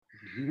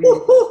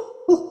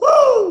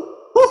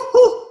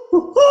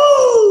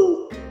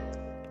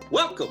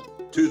Welcome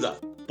to the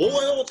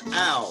Boiled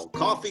Owl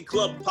Coffee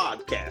Club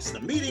podcast, the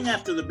meeting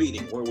after the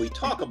beating, where we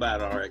talk about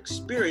our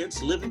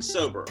experience living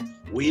sober.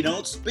 We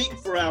don't speak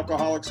for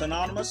Alcoholics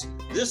Anonymous.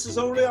 This is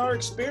only our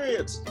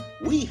experience.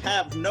 We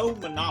have no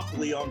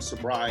monopoly on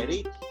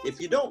sobriety.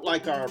 If you don't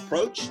like our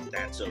approach,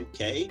 that's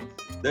okay.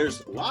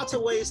 There's lots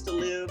of ways to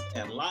live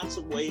and lots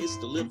of ways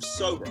to live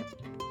sober.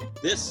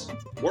 This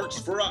works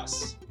for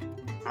us.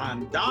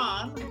 I'm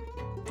Don.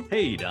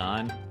 Hey,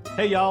 Don.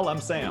 Hey, y'all, I'm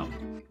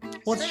Sam.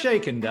 What's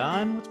shaking,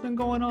 Don? What's been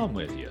going on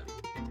with you?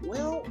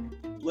 Well,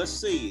 let's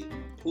see.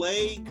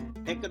 Plague,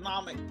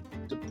 economic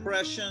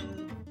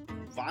depression,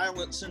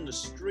 violence in the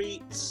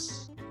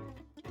streets.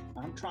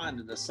 I'm trying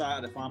to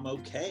decide if I'm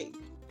okay.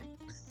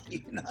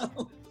 You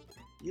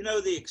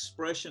know the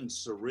expression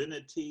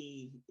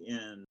serenity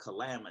in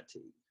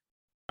calamity.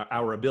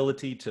 Our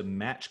ability to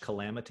match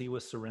calamity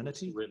with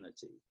serenity?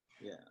 Serenity,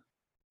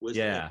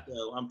 yeah.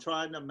 So I'm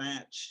trying to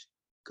match,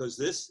 because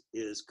this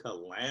is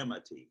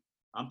calamity.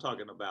 I'm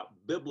talking about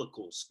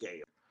biblical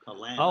scale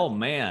calamity. Oh,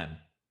 man.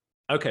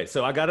 Okay,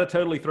 so I got to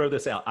totally throw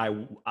this out.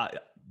 I'm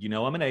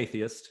an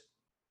atheist.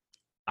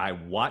 I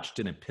watched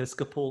an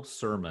Episcopal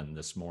sermon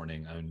this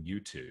morning on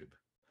YouTube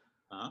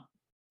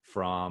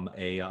from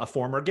a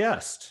former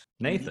guest,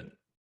 Nathan.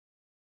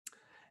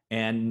 Mm-hmm.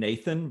 And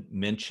Nathan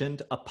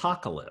mentioned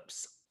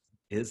apocalypse.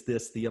 Is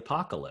this the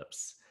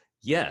apocalypse?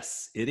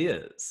 Yes, it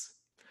is.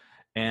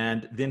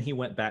 And then he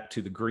went back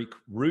to the Greek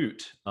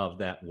root of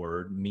that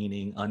word,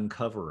 meaning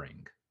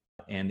uncovering.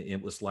 And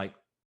it was like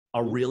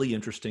a really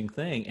interesting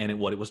thing. And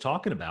what it was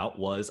talking about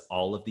was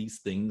all of these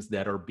things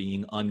that are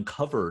being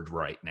uncovered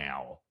right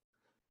now.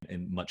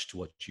 And much to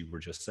what you were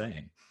just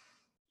saying.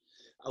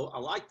 I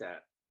like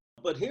that.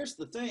 But here's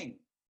the thing.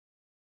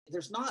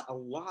 There's not a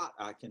lot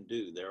I can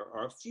do. There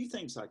are a few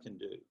things I can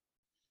do.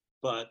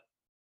 But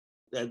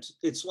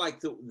it's like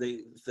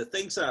the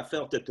things that I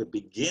felt at the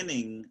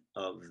beginning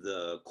of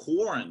the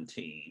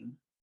quarantine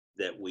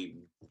that we've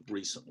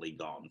recently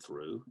gone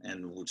through,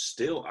 and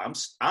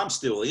I'm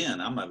still in.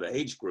 I'm of the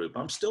age group.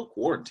 I'm still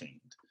quarantined.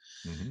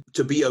 Mm-hmm.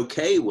 To be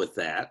okay with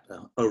that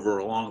over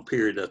a long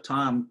period of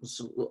time,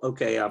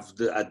 okay, I've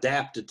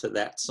adapted to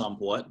that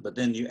somewhat. But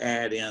then you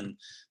add in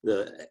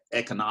the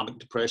economic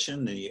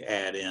depression, and you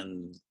add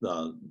in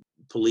the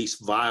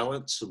police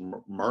violence,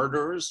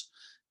 murders.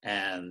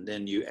 And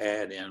then you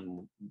add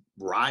in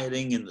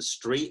rioting in the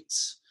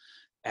streets,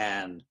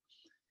 and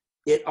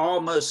it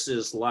almost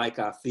is like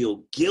I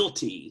feel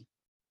guilty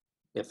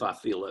if I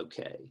feel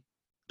okay.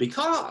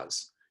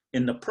 Because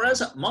in the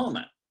present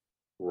moment,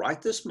 right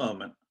this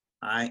moment,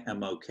 I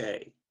am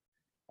okay.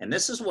 And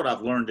this is what I've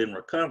learned in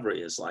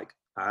recovery is like,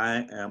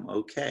 I am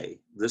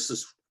okay. This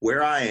is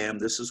where I am.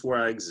 This is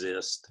where I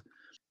exist.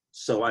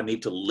 So I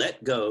need to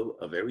let go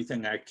of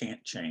everything I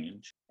can't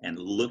change and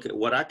look at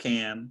what I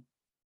can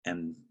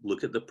and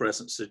look at the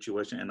present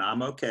situation, and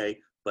I'm okay,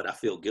 but I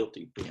feel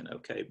guilty being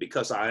okay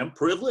because I am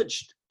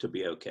privileged to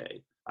be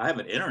okay. I have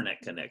an internet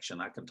connection.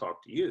 I can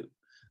talk to you.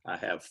 I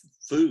have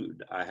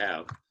food. I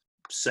have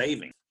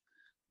savings.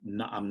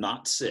 No, I'm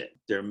not sick.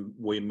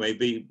 We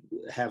maybe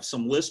have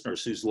some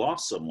listeners who's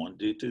lost someone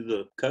due to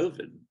the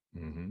COVID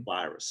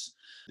virus.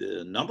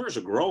 The numbers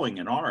are growing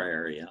in our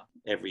area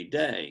every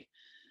day.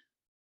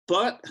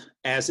 But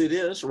as it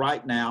is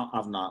right now,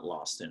 I've not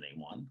lost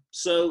anyone.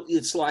 So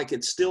it's like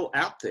it's still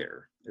out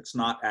there. It's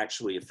not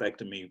actually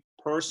affecting me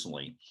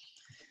personally.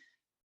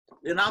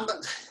 And I'll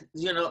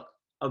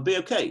be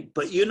okay.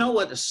 But you know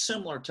what is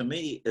similar to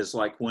me is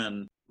like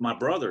when my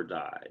brother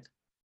died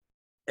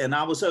and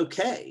I was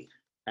okay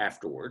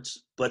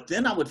afterwards, but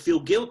then I would feel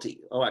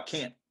guilty. Oh, I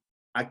can't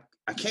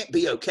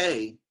be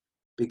okay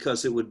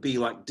because it would be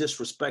like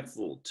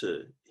disrespectful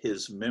to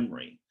his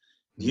memory,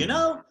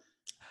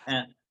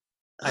 And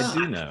I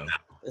do know.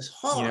 It's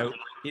hard.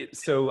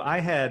 So I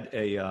had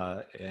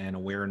an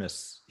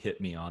awareness hit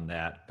me on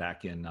that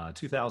back in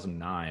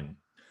 2009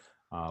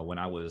 when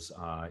I was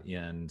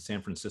in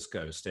San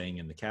Francisco staying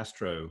in the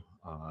Castro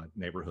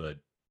neighborhood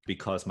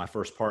because my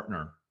first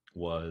partner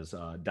was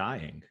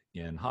dying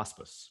in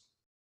hospice.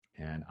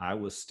 And I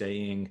was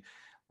staying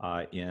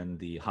in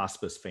the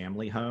hospice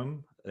family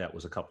home that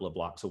was a couple of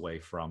blocks away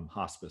from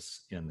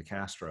hospice in the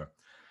Castro.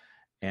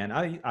 And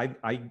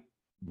I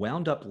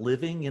wound up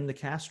living in the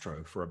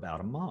Castro for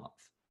about a month.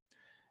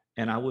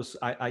 And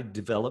I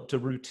developed a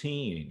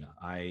routine.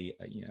 I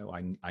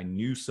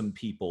knew some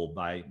people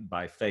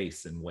by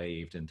face and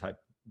waved and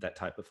that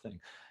type of thing.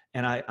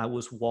 And I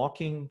was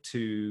walking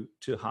to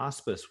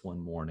hospice one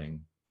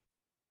morning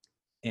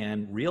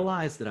and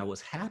realized that I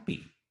was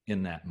happy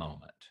in that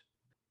moment.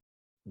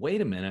 Wait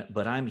a minute,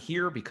 but I'm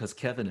here because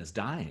Kevin is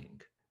dying.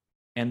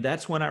 And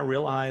that's when I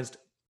realized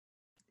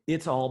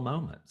it's all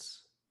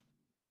moments.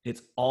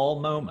 It's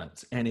all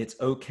moments, and it's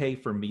okay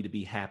for me to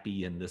be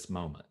happy in this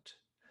moment.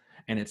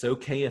 And it's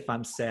okay if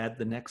I'm sad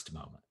the next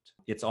moment.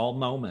 It's all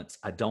moments.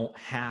 I don't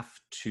have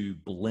to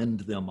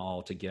blend them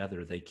all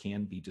together. They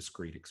can be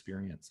discrete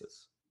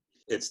experiences.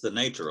 It's the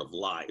nature of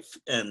life.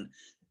 And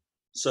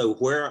So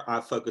where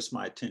I focus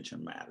my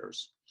attention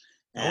matters.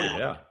 Oh And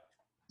yeah.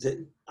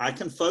 I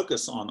can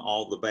focus on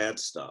all the bad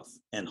stuff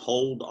and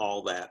hold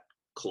all that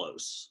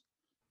close,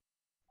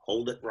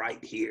 hold it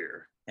right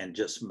here and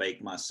just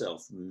make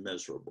myself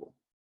miserable.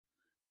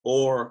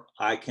 Or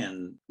I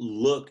can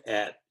look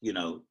at,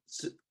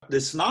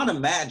 it's not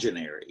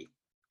imaginary.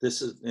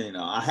 This is,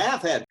 I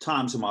have had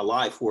times in my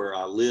life where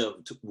I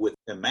lived with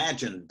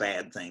imagined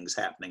bad things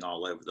happening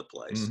all over the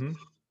place. Hmm.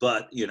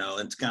 But,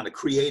 it's kind of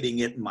creating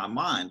it in my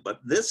mind. But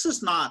this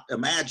is not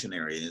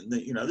imaginary.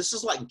 This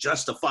is like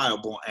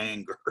justifiable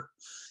anger,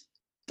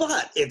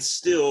 but it's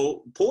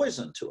still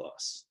poison to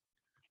us.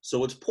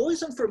 So it's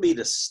poison for me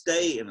to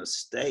stay in a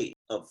state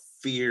of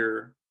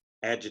fear,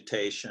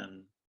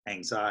 agitation,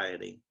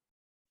 anxiety.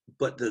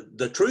 But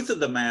the truth of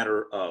the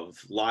matter of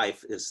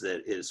life is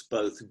that it's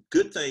both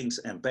good things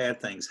and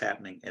bad things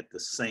happening at the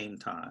same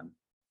time.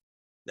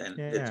 And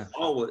it's Yeah.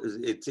 always,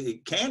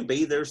 it can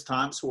be, there's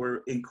times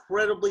where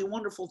incredibly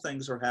wonderful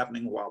things are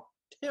happening while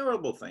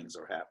terrible things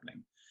are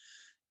happening.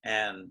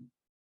 And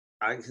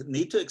I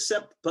need to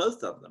accept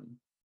both of them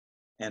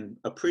and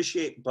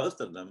appreciate both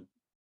of them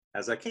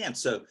as I can.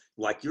 So,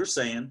 like you're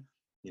saying,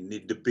 you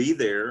need to be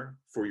there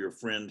for your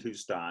friend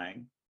who's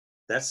dying.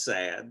 That's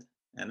sad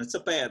and it's a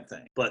bad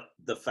thing. But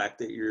the fact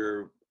that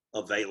you're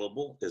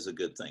available is a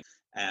good thing.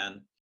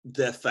 And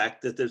the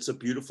fact that there's a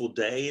beautiful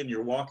day and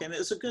you're walking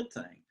is a good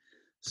thing.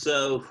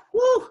 So,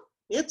 whoo,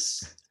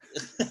 it's.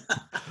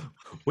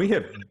 We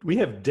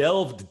have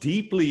delved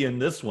deeply in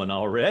this one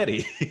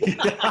already.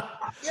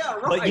 Yeah,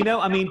 right. But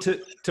I mean,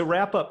 to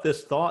wrap up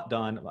this thought,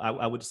 Don,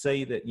 I would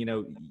say that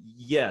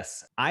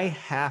yes, I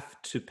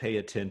have to pay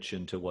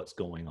attention to what's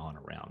going on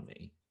around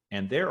me,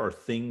 and there are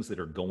things that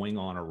are going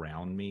on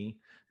around me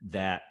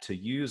that, to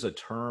use a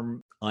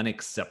term,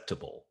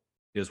 unacceptable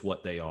is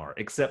what they are.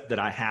 Except that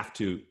I have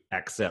to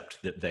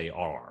accept that they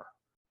are,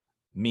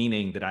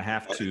 meaning that I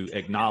have to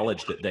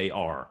acknowledge that they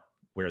are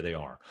where they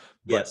are.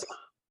 But Yes.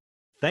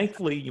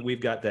 thankfully, we've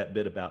got that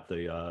bit about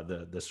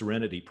the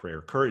serenity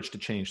prayer, courage to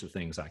change the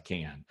things I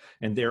can.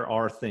 And there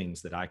are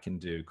things that I can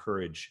do.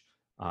 Courage,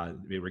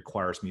 it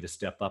requires me to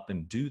step up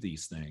and do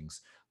these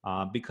things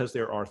because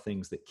there are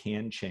things that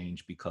can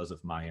change because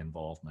of my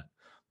involvement.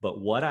 But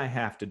what I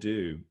have to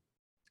do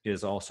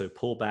is also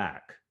pull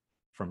back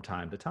from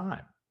time to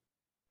time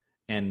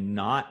and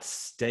not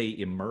stay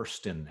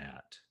immersed in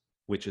that,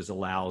 which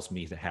allows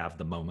me to have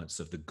the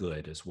moments of the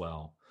good as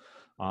well.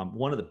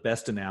 One of the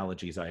best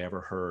analogies I ever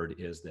heard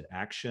is that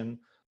action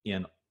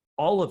in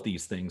all of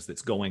these things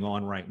that's going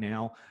on right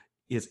now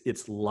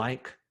it's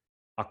like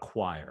a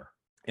choir,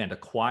 and a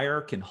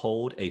choir can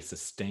hold a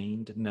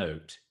sustained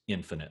note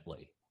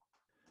infinitely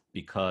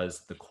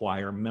because the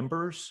choir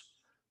members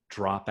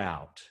drop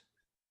out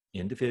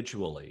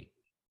individually,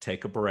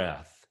 take a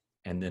breath,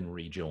 and then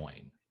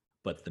rejoin,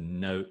 but the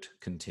note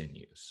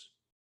continues.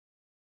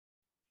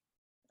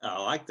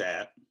 I like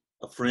that.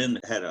 A friend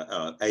had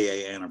a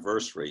AA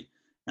anniversary,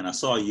 and I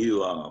saw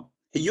you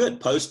had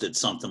posted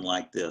something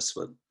like this,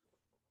 but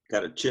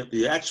got a chip.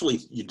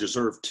 You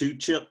deserve 2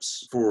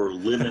 chips for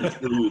living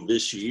through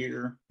this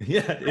year.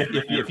 Yeah,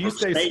 if you For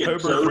stay staying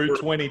sober through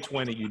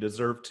 2020, you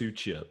deserve 2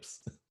 chips.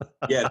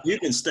 Yeah, if you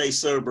can stay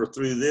sober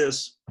through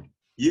this,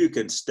 you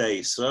can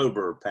stay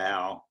sober,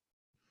 pal.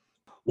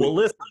 Well,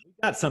 listen, we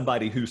got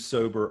somebody who's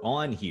sober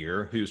on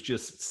here who's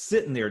just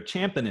sitting there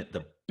champing at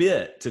the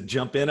bit to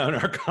jump in on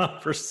our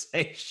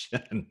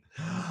conversation.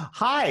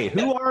 Hi,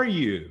 who are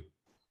you?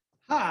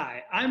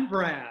 Hi, I'm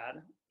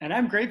Brad, and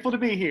I'm grateful to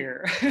be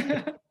here.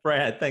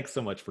 Brad, thanks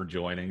so much for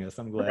joining us.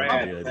 I'm glad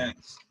Brad, you did.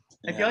 thanks.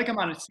 I feel like I'm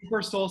on a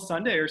Super Soul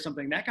Sunday or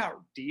something. That got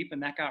deep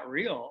and that got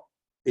real.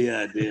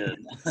 Yeah, I did.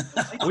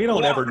 We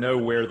don't ever know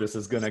where this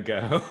is going to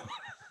go.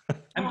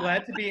 I'm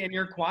glad to be in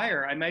your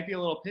choir. I might be a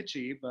little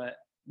pitchy, but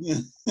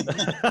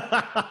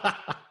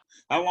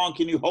How long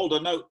can you hold a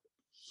note?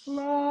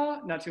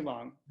 not too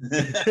long.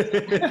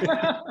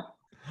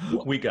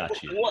 We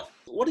got you.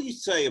 What do you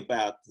say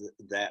about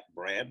that,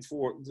 Brad?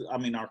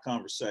 Our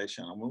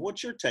conversation.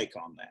 What's your take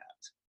on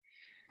that?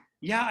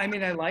 Yeah,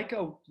 I like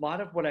a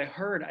lot of what I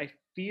heard. I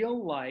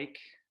feel like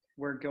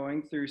we're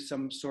going through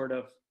some sort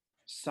of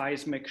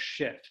seismic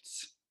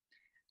shifts.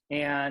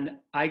 And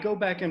I go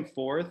back and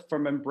forth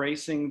from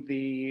embracing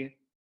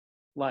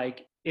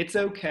it's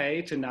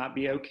okay to not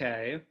be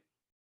okay,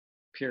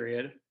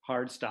 period,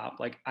 hard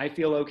stop. Like, I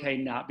feel okay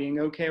not being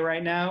okay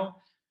right now,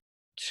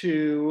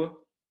 to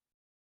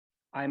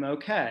I'm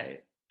okay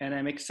and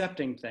I'm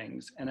accepting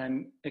things and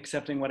I'm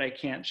accepting what I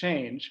can't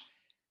change.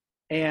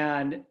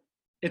 And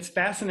it's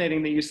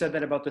fascinating that you said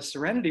that about the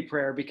serenity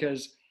prayer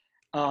because,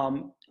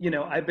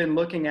 I've been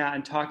looking at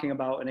and talking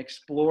about and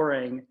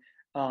exploring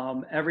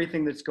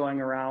everything that's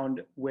going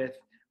around with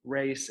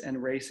race and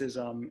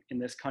racism in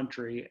this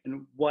country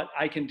and what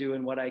I can do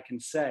and what I can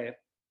say.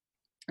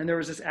 And there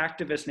was this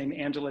activist named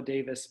Angela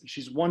Davis.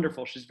 She's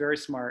wonderful. She's very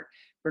smart,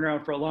 been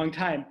around for a long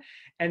time.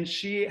 And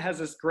she has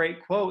this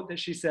great quote that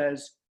she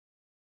says,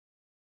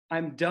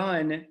 I'm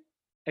done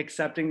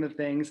accepting the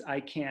things I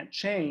can't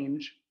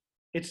change.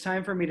 It's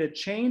time for me to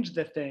change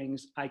the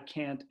things I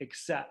can't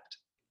accept.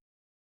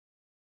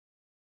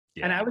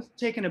 And I was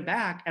taken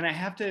aback. And I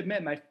have to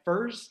admit, my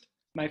first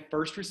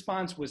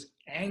response was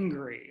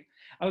angry.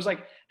 I was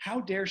like, how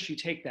dare she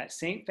take that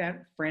St.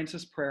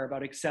 Francis prayer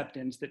about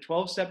acceptance that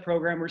 12-step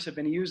programmers have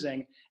been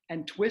using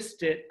and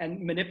twist it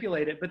and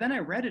manipulate it. But then I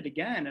read it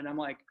again and I'm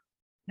like,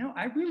 no,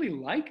 I really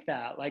like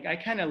that. Like I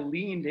kind of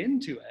leaned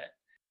into it.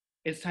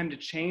 It's time to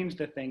change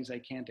the things I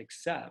can't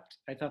accept.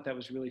 I thought that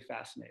was really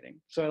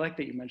fascinating. So I like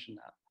that you mentioned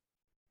that.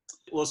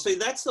 Well, see,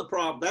 that's the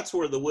problem. That's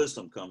where the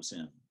wisdom comes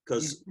in.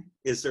 Because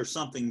is there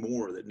something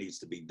more that needs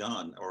to be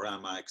done, or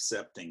am I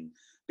accepting?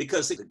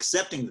 Because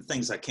accepting the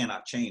things I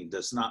cannot change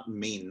does not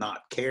mean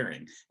not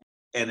caring.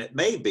 And it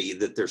may be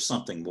that there's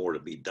something more to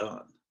be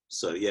done.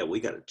 So yeah, we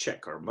got to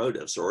check our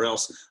motives, or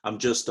else I'm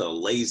just a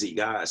lazy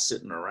guy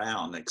sitting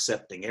around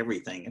accepting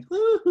everything.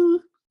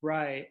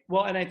 Right.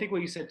 Well, and I think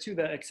what you said too,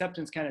 the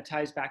acceptance kind of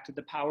ties back to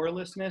the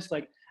powerlessness.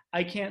 Like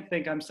I can't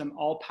think I'm some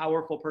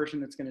all-powerful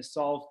person that's going to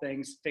solve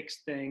things,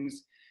 fix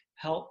things,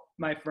 help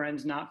my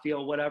friends not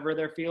feel whatever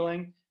they're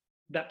feeling.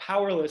 That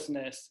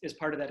powerlessness is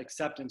part of that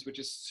acceptance, which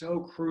is so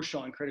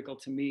crucial and critical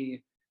to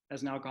me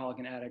as an alcoholic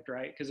and addict,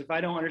 right? Because if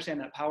I don't understand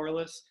that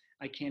powerless,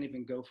 I can't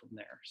even go from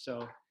there.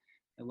 So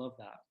I love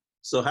that.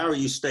 So how are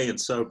you staying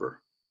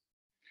sober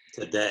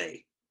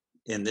today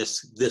in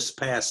this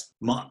past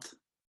month?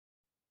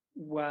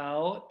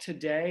 Well,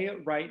 today,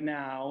 right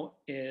now,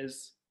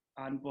 is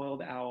on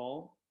Boiled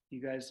Owl.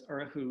 You guys are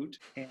a hoot,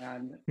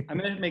 and I'm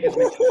going to make as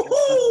many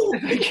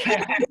as I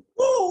can.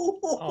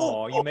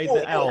 Oh, you made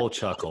the owl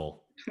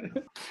chuckle.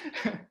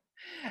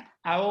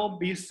 I will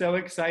be so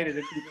excited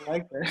if you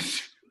like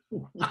this.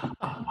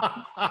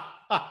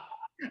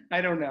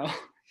 I don't know.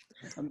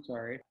 I'm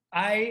sorry.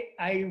 I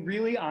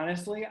really,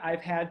 honestly,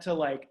 I've had to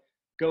like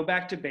go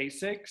back to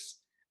basics.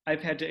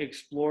 I've had to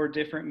explore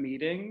different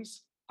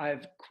meetings.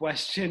 I've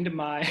questioned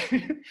my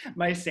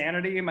my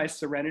sanity, my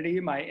serenity,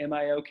 my am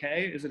I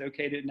okay? Is it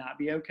okay to not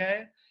be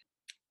okay?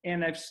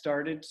 And I've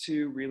started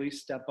to really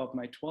step up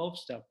my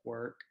 12-step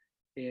work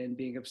in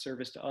being of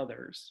service to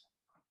others,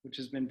 which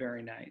has been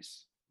very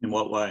nice. In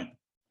what way?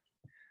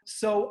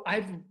 So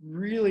I've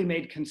really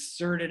made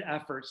concerted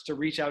efforts to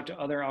reach out to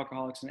other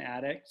alcoholics and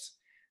addicts,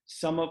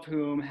 some of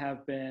whom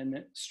have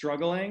been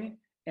struggling,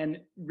 and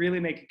really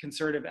make a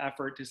concerted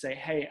effort to say,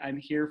 hey, I'm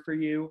here for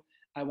you.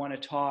 I want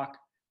to talk.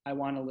 I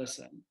want to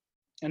listen.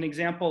 An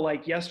example,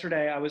 like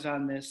yesterday, I was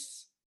on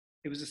this,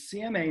 it was a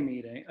CMA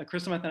meeting, a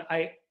crystal method.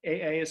 AA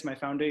is my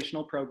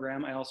foundational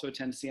program. I also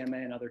attend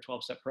CMA and other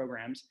 12-step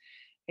programs.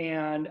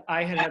 And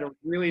I had a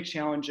really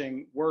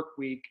challenging work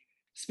week,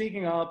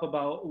 speaking up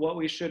about what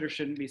we should or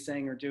shouldn't be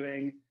saying or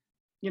doing.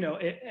 You know,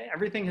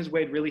 everything has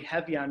weighed really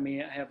heavy on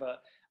me. I have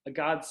a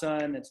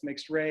godson that's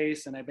mixed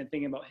race, and I've been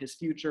thinking about his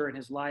future and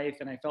his life,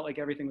 and I felt like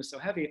everything was so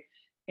heavy.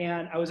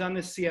 And I was on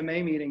this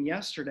CMA meeting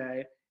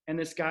yesterday, and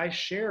this guy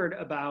shared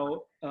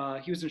about,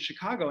 he was in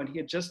Chicago, and he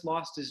had just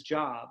lost his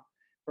job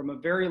from a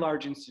very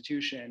large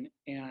institution,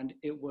 and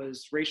it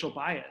was racial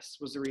bias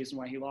was the reason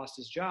why he lost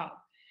his job.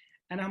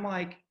 And I'm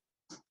like,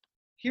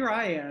 here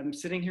I am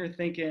sitting here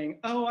thinking,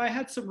 oh, I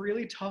had some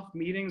really tough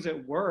meetings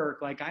at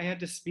work. Like I had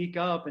to speak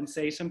up and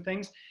say some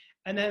things.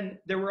 And then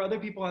there were other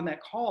people on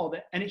that call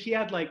and he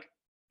had like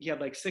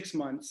 6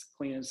 months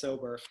clean and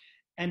sober.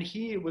 And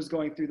he was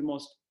going through the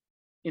most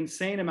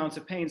insane amounts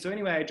of pain. So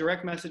anyway, I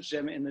direct messaged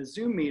him in the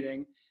Zoom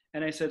meeting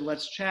and I said,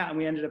 let's chat. And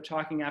we ended up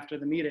talking after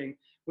the meeting,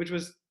 which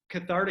was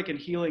cathartic and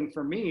healing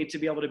for me to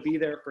be able to be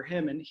there for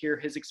him and hear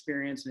his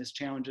experience and his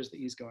challenges that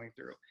he's going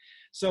through.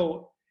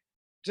 So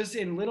just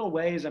in little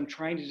ways, I'm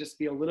trying to just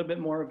be a little bit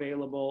more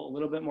available, a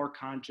little bit more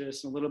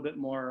conscious, a little bit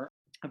more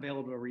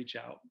available to reach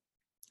out.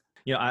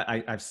 You know,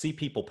 I see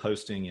people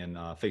posting in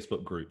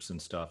Facebook groups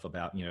and stuff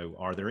about, you know,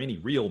 are there any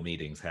real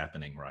meetings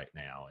happening right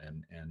now?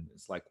 And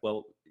it's like,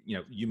 well, you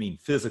know, you mean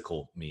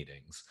physical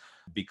meetings,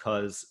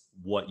 because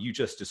what you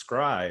just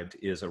described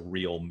is a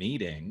real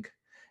meeting,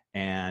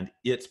 and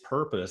its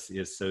purpose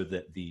is so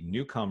that the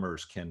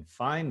newcomers can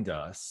find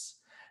us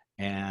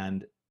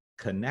and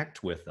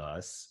connect with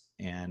us,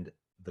 and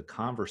the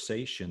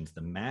conversations, the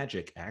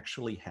magic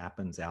actually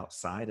happens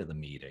outside of the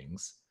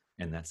meetings.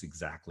 And that's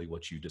exactly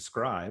what you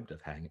described,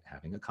 of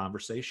having a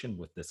conversation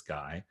with this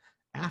guy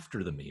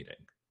after the meeting.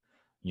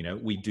 You know,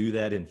 we do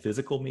that in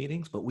physical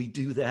meetings, but we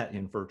do that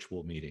in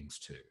virtual meetings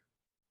too.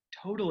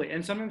 Totally.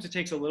 And sometimes it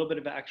takes a little bit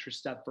of an extra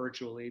step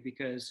virtually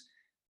because,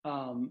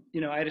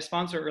 you know, I had a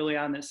sponsor early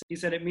on that he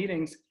said at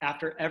meetings,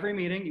 after every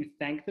meeting, you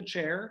thank the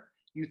chair,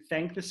 you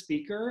thank the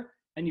speaker,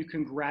 and you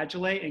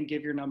congratulate and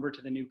give your number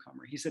to the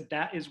newcomer. He said,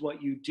 that is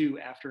what you do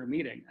after a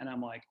meeting. And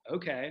I'm like,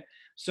 okay.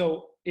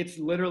 So it's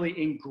literally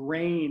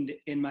ingrained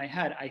in my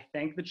head. I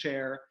thank the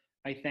chair,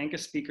 I thank a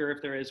speaker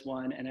if there is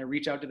one, and I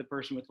reach out to the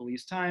person with the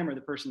least time or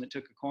the person that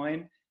took a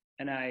coin.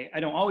 And I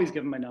don't always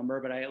give them my number,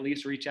 but I at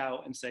least reach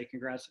out and say,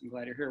 congrats, I'm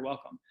glad you're here,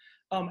 welcome.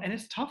 And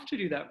it's tough to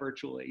do that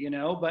virtually, you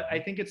know, but I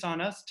think it's on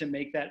us to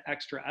make that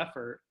extra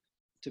effort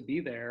to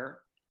be there.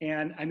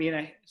 And I mean,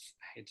 I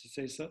hate to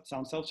say so,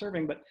 sound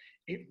self-serving, but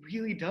it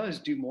really does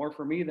do more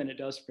for me than it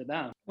does for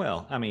them.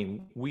 Well, I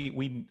mean,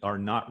 we are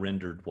not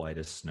rendered white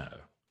as snow.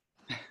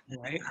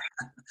 Right?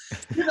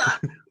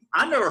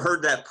 I never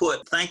heard that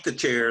put, thank the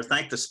chair,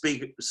 thank the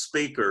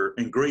speaker,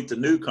 and greet the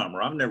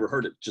newcomer. I've never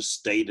heard it just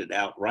stated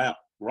outright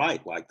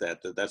right like that,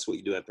 that's what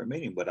you do after a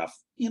meeting. But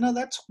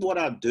that's what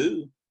I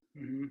do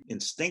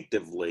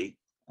instinctively.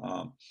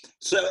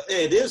 So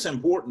it is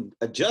important.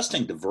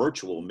 Adjusting to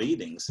virtual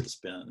meetings has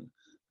been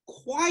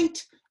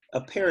quite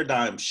a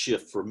paradigm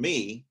shift for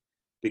me,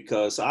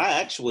 because I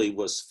actually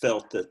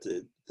felt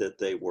that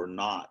they were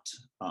not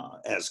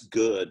as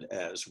good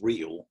as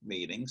real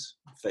meetings,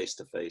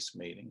 face-to-face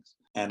meetings.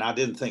 And I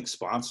didn't think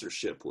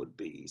sponsorship would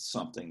be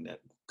something that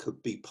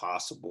could be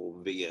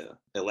possible via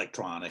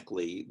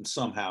electronically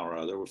somehow or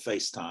other, with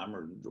FaceTime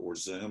or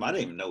Zoom. I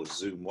didn't even know what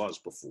Zoom was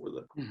before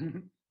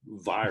the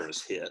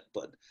virus hit.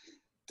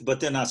 But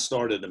then I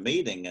started a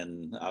meeting,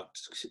 and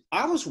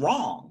I was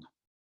wrong.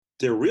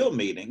 They're real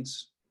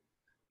meetings.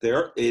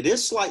 It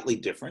is slightly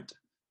different,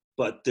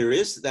 but there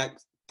is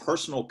that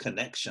personal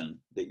connection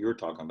that you're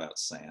talking about,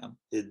 Sam.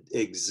 It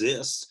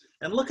exists.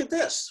 And look at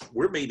this.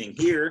 We're meeting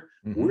here.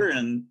 We're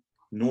in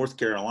North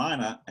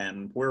Carolina.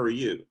 And where are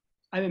you?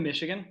 I'm in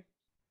Michigan.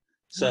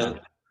 So,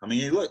 I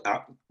mean, look,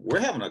 we're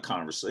having a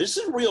conversation. This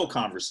is a real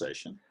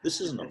conversation.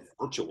 This isn't a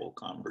virtual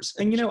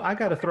conversation. And, I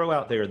got to throw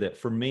out there that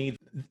for me,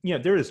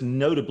 there is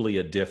notably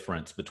a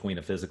difference between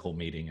a physical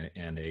meeting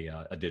and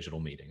a digital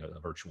meeting, a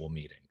virtual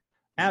meeting.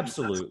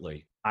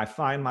 Absolutely. I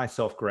find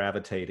myself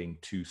gravitating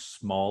to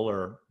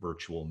smaller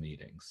virtual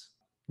meetings.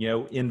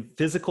 In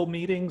physical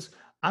meetings,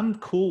 I'm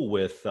cool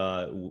with,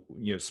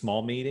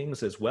 small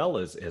meetings as well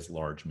as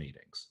large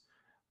meetings.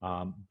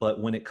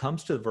 But when it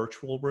comes to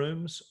virtual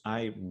rooms,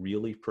 I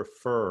really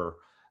prefer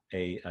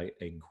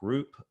a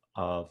group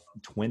of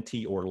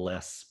 20 or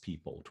less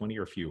people, 20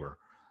 or fewer,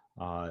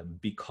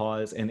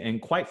 because,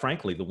 and quite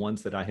frankly, the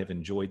ones that I have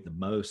enjoyed the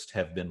most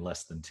have been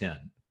less than 10.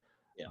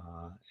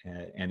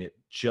 And it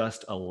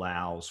just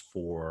allows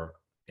for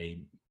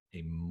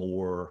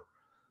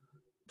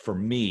for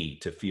me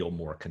to feel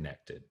more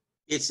connected.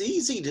 It's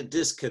easy to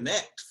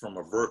disconnect from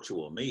a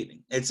virtual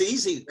meeting. It's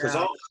easy because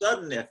all of a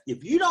sudden,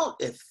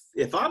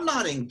 if I'm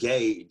not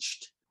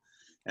engaged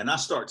and I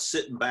start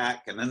sitting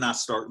back and then I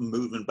start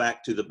moving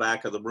back to the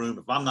back of the room,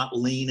 if I'm not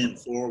leaning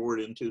forward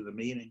into the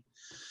meeting,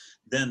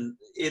 then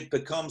it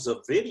becomes a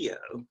video,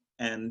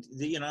 and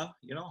you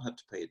don't have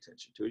to pay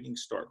attention to it. You can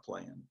start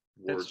playing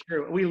words. That's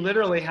true. We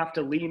literally have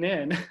to lean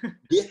in.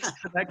 Yeah.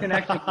 That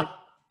connection.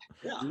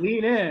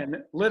 Lean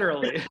in,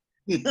 literally.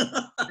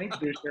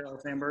 Thank you, Sheryl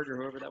Sandberg, or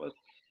whoever that was.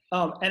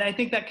 And I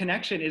think that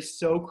connection is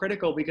so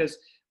critical, because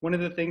one of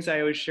the things I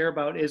always share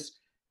about is,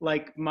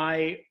 like,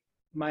 my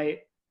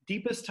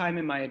deepest time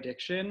in my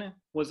addiction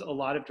was a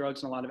lot of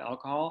drugs and a lot of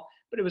alcohol,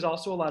 but it was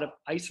also a lot of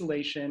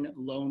isolation,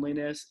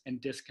 loneliness, and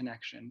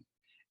disconnection.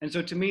 And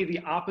so to me, the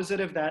opposite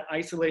of that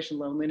isolation,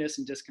 loneliness,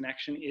 and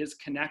disconnection is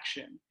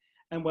connection.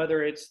 And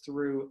whether it's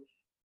through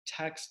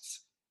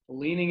texts,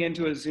 leaning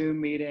into a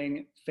Zoom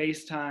meeting,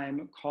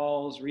 FaceTime,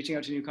 calls, reaching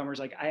out to newcomers,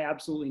 like, I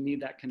absolutely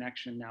need that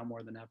connection now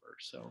more than ever.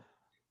 So.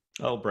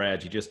 Oh,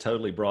 Brad, you just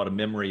totally brought a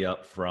memory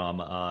up from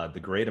the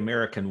Great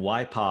American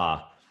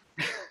YPA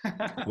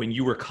when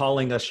you were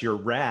calling us your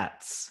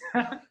rats.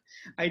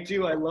 I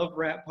do. I love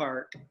Rat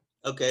Park.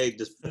 Okay.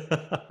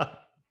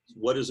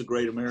 What is a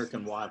Great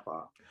American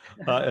YPA?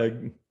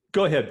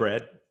 Go ahead,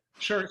 Brad.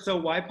 Sure. So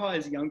YPA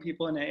is Young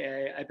People in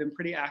AA. I've been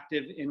pretty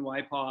active in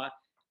YPA,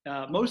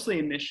 mostly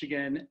in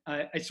Michigan.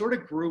 I sort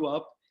of grew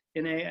up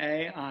in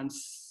AA in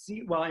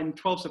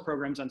 12-step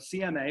programs on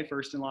CMA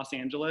first in Los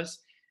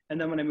Angeles. And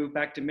then when I moved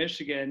back to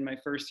Michigan, my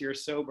first year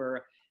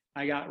sober,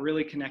 I got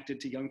really connected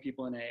to young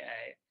people in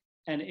AA.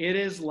 And it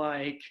is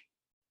like,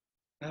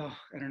 I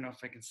don't know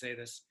if I can say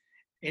this.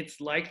 It's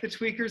like the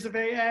tweakers of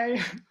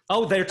AA.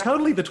 Oh, they're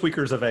totally the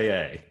tweakers of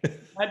AA.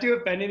 Not to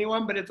offend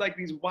anyone, but it's like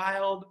these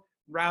wild,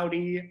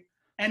 rowdy,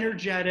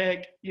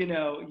 energetic,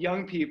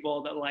 young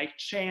people that like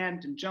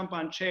chant and jump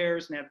on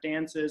chairs and have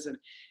dances. And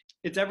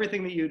it's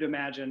everything that you'd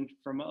imagine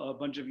from a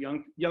bunch of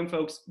young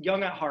folks,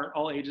 young at heart,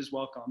 all ages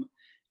welcome,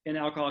 in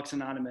Alcoholics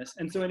Anonymous.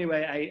 And so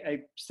anyway, I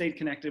stayed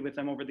connected with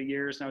them over the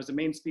years. And I was a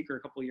main speaker a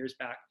couple of years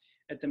back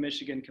at the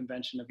Michigan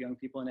Convention of Young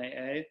People in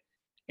AA.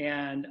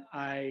 And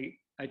I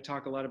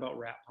talk a lot about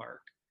Rat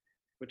Park,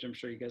 which I'm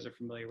sure you guys are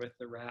familiar with,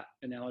 the rat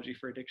analogy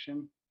for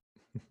addiction.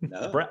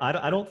 No.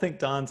 I don't think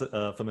Don's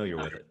familiar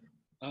with it.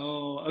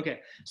 Oh, okay.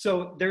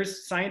 So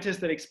there's scientists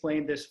that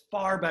explain this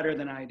far better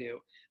than I do.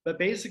 But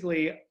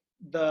basically,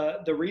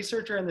 the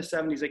researcher in the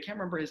 70s, I can't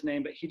remember his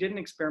name, but he did an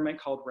experiment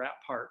called Rat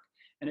Park.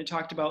 And it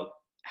talked about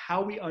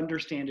how we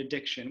understand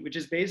addiction, which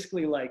is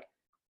basically like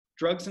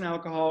drugs and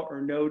alcohol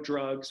or no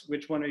drugs.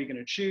 Which one are you going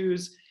to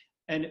choose?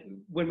 And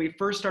when we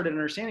first started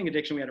understanding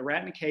addiction, we had a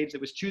rat in a cage that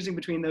was choosing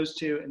between those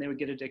two, and they would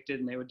get addicted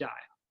and they would die.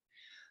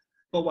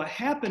 But what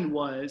happened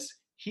was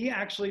he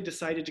actually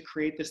decided to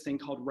create this thing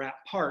called Rat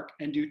Park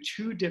and do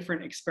two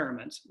different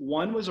experiments.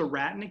 One was a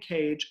rat in a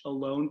cage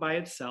alone by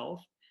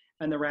itself,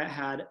 and the rat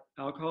had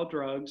alcohol,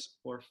 drugs,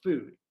 or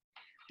food.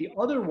 The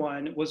other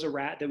one was a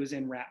rat that was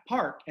in Rat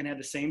Park and had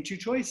the same two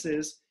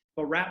choices,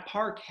 but Rat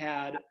Park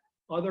had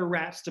other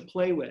rats to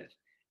play with.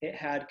 It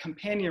had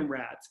companion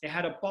rats. It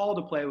had a ball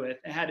to play with.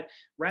 It had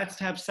rats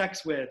to have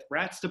sex with,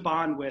 rats to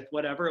bond with,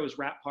 whatever. It was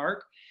Rat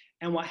Park.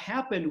 And what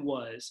happened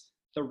was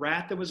the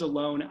rat that was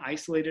alone,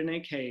 isolated in a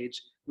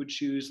cage, would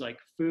choose like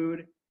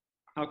food,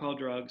 alcohol,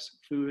 drugs,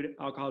 food,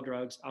 alcohol,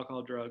 drugs,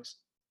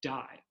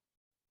 die.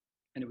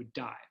 And it would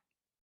die.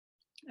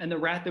 And the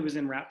rat that was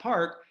in Rat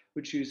Park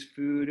would choose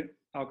food,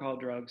 alcohol,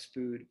 drugs,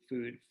 food,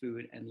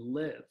 and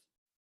live.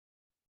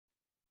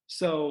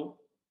 So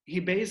he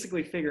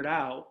basically figured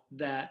out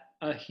that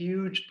a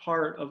huge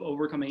part of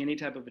overcoming any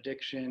type of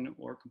addiction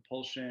or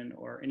compulsion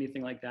or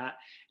anything like that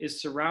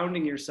is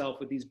surrounding yourself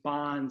with these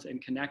bonds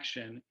and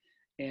connection.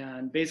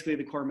 And basically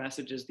the core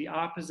message is the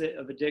opposite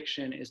of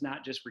addiction is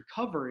not just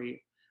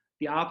recovery.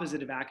 The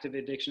opposite of active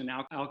addiction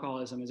and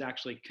alcoholism is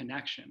actually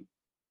connection.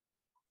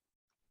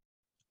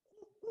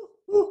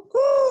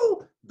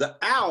 The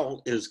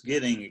owl is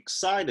getting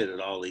excited at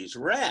all these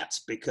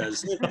rats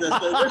because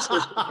this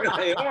is where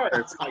they are.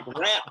 It's like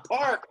Rat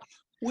Park.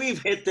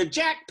 We've hit the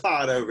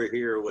jackpot over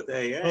here with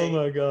AA. Oh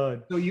my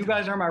God. So you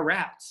guys are my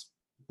rats.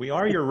 We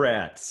are your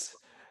rats.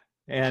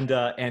 And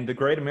the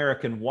Great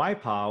American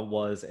Waipa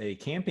was a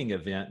camping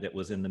event that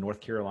was in the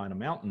North Carolina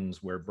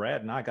mountains where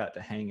Brad and I got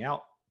to hang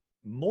out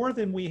more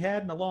than we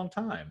had in a long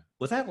time.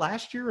 Was that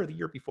last year or the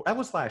year before? That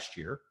was last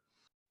year.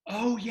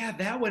 Oh yeah,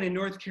 that one in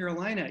North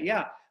Carolina.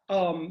 Yeah.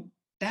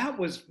 That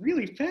was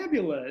really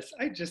fabulous.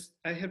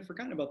 I had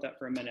forgotten about that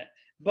for a minute.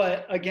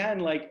 But again,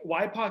 like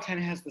Waipa kind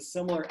of has the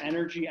similar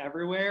energy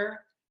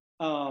everywhere.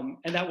 And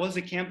that was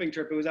a camping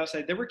trip. It was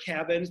outside. There were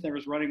cabins. There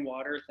was running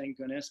water, thank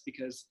goodness,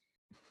 because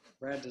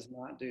Brad does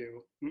not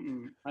do.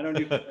 I don't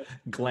do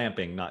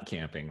glamping, not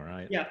camping,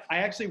 right? Yeah, I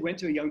actually went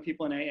to a young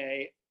people in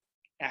AA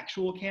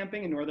actual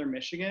camping in northern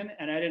Michigan,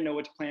 and I didn't know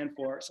what to plan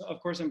for. So of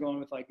course I'm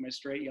going with like my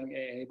straight young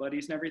AA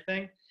buddies and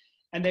everything.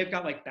 And they've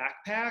got like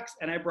backpacks,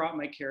 and I brought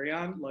my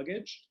carry-on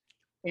luggage.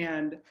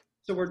 And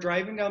so we're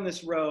driving down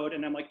this road,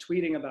 and I'm like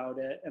tweeting about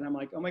it. And I'm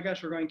like, oh my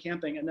gosh, we're going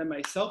camping. And then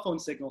my cell phone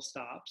signal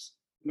stops,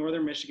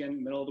 northern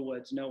Michigan, middle of the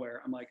woods,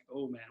 nowhere. I'm like,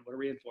 oh man, what are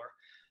we in for?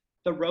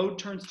 The road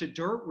turns to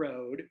dirt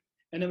road.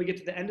 And then we get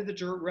to the end of the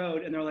dirt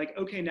road, and they're like,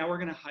 okay, now we're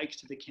gonna hike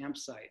to the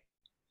campsite.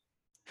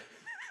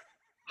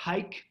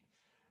 Hike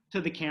to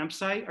the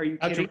campsite? Are you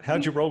kidding?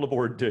 How'd you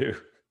rollerboard do?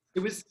 It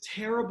was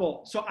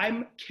terrible. So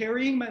I'm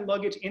carrying my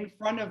luggage in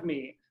front of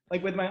me,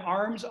 like with my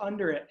arms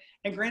under it.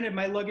 And granted,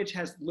 my luggage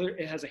has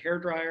a hair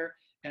dryer,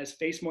 has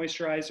face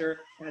moisturizer,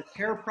 has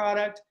hair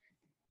product.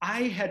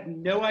 I had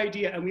no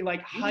idea. And we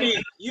like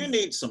hiked. You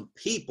need some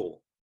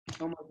people.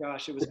 Oh my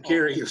gosh, it was to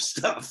carry your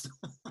stuff.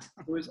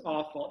 It was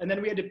awful. And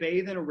then we had to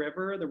bathe in a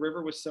river. The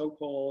river was so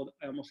cold,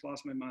 I almost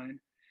lost my mind.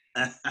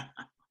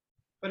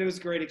 But it was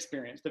a great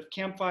experience. The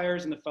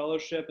campfires and the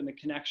fellowship and the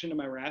connection to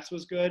my rats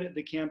was good.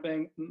 The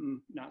camping,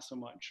 not so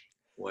much.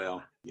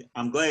 Well,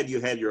 I'm glad you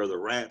had your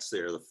other rats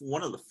there.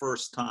 One of the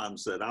first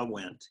times that I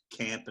went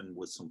camping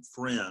with some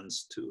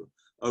friends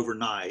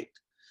overnight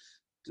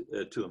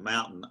to a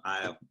mountain,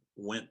 I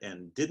went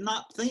and did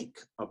not think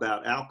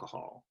about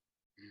alcohol.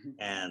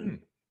 And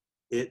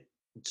it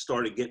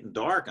started getting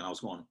dark, and I was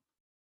going,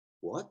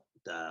 what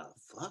the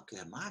fuck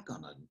am I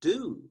going to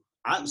do?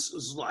 I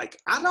was like,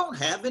 I don't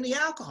have any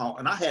alcohol.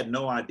 And I had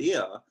no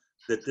idea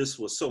that this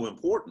was so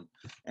important.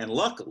 And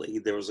luckily,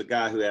 there was a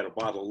guy who had a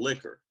bottle of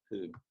liquor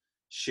who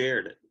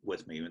shared it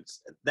with me. And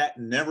that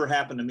never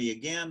happened to me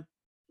again.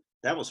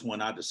 That was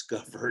when I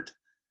discovered.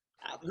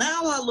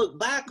 Now I look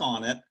back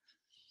on it,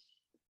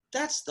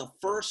 that's the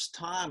first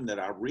time that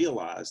I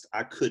realized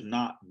I could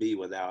not be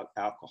without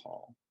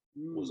alcohol.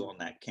 Was on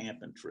that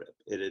camping trip.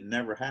 It had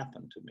never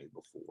happened to me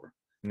before.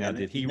 Now,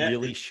 did he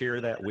really share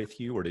that with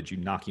you, or did you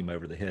knock him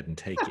over the head and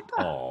take it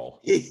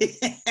all?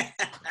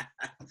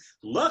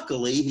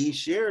 Luckily, he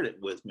shared it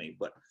with me,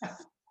 but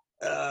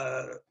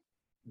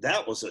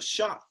that was a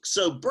shock.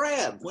 So,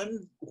 Brad,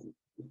 when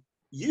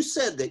you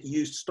said that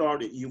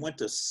you went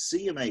to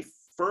CMA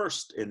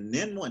first and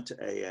then went to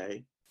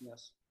AA.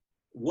 Yes.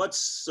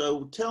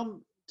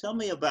 Tell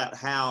me about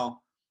how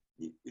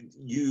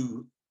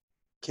you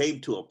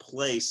came to a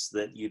place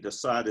that you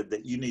decided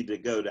that you need to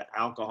go to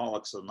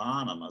Alcoholics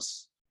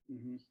Anonymous.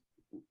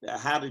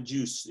 How did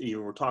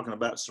you were talking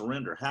about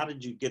surrender. How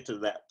did you get to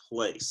that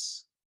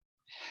place?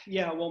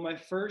 Yeah, well, my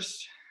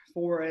first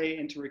foray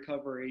into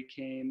recovery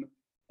came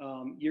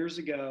years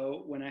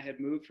ago when I had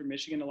moved from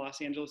Michigan to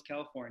Los Angeles,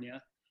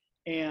 California.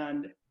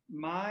 And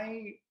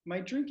my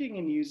drinking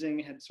and using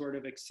had sort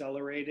of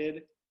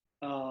accelerated.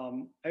 I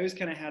always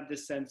kind of had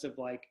this sense of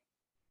like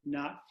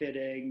not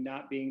fitting,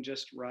 not being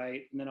just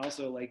right. And then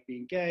also like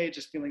being gay,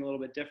 just feeling a little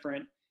bit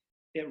different.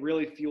 It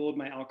really fueled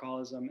my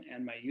alcoholism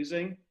and my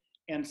using.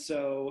 And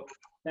so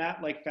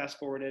that like fast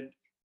forwarded,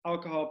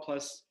 alcohol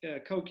plus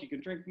Coke, you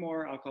can drink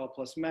more, alcohol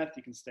plus meth,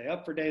 you can stay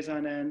up for days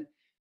on end.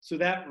 So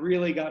that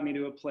really got me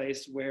to a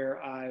place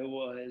where I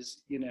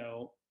was,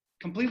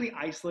 completely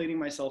isolating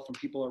myself from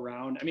people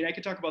around. I mean, I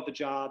could talk about the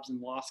jobs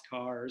and lost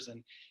cars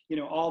and,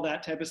 all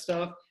that type of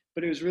stuff,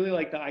 but it was really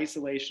like the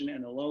isolation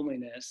and the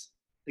loneliness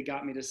that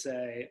got me to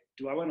say,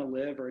 do I want to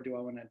live or do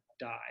I want to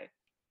die?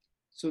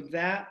 So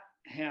that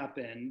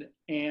happened,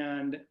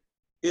 and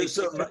It's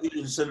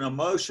an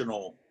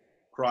emotional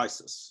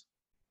crisis.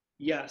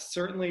 yes,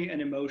 certainly an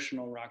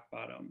emotional rock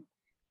bottom.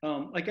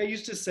 Like I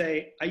used to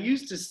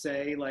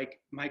say, like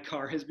my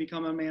car has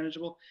become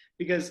unmanageable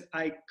because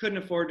I couldn't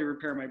afford to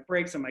repair my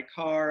brakes on my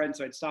car. And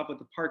so I'd stop with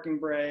the parking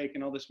brake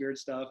and all this weird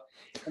stuff.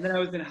 And then I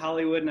was in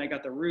Hollywood and I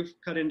got the roof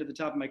cut into the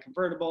top of my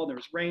convertible. And there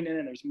was rain in it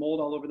and there's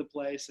mold all over the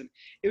place. And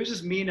it was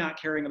just me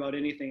not caring about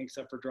anything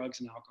except for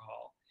drugs and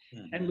alcohol.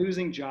 And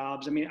losing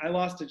jobs. I mean, I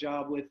lost a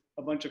job with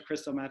a bunch of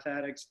crystal meth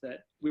addicts that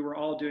we were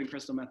all doing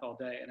crystal meth all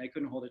day. And I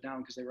couldn't hold it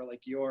down because they were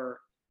like, you're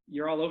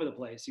all over the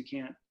place. You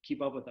can't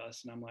keep up with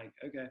us. And I'm like,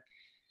 okay.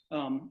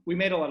 We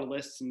made a lot of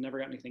lists and never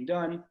got anything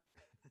done.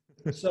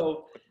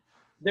 So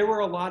there were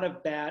a lot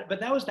of bad,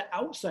 but that was the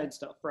outside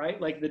stuff, right?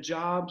 Like the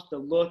jobs, the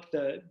look,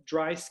 the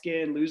dry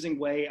skin, losing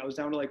weight. I was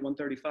down to like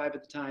 135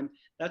 at the time.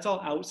 That's all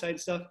outside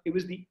stuff. It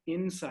was the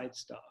inside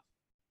stuff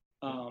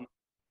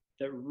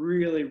that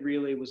really,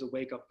 really was a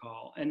wake-up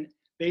call. And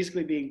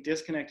basically being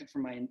disconnected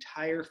from my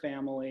entire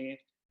family,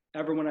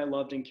 everyone I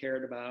loved and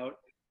cared about,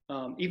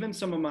 even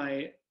some of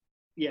my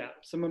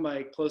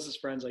closest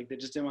friends, like they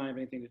just didn't want to have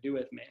anything to do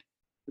with me.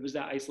 It was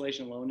that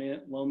isolation,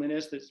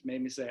 loneliness that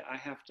made me say, I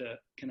have to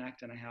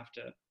connect and I have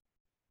to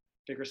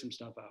figure some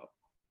stuff out.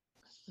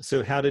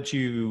 So how did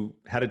you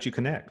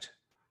connect?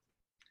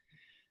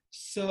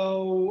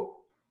 So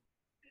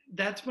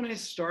that's when I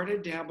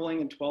started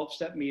dabbling in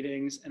 12-step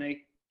meetings, and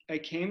I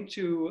came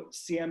to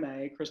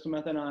CMA, Crystal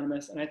Meth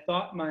Anonymous, and I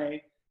thought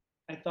my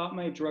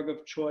drug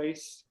of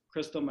choice,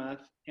 crystal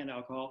meth and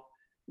alcohol,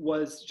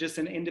 was just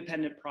an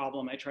independent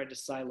problem. I tried to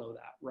silo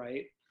that,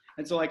 right?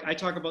 And so like I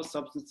talk about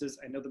substances.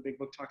 I know the big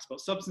book talks about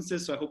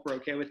substances, so I hope we're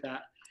okay with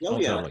that. Oh,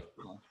 yeah.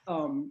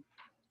 Totally.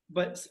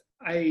 But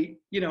I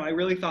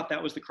really thought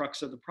that was the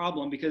crux of the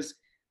problem, because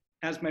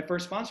as my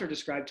first sponsor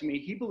described to me,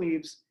 he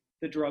believes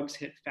the drugs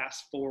hit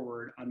fast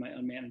forward on my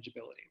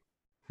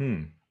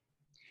unmanageability.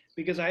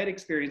 Because I had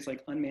experienced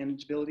like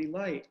unmanageability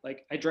light.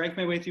 Like I drank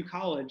my way through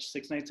college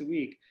 6 nights a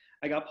week.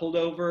 I got pulled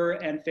over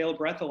and failed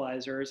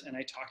breathalyzers, and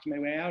I talked my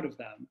way out of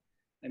them.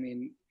 I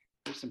mean,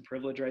 there's some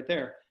privilege right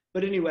there.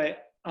 But anyway,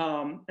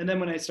 and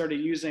then when I started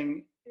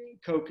using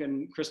Coke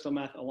and crystal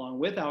meth along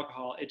with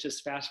alcohol, it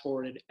just fast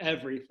forwarded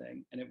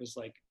everything. And it was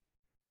like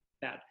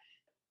that.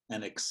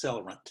 An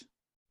accelerant.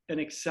 An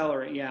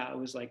accelerant, yeah. It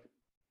was like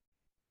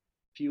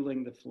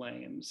fueling the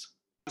flames.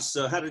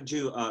 So how did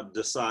you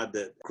decide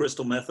that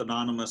Crystal Meth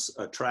Anonymous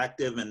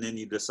attractive, and then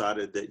you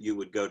decided that you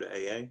would go to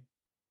AA?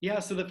 Yeah,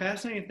 so the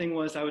fascinating thing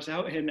was I was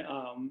out in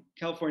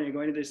California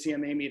going to the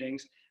CMA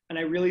meetings, and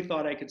I really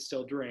thought I could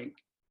still drink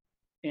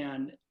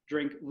and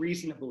drink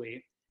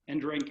reasonably and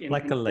drink in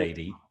like a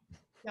lady.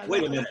 Yeah,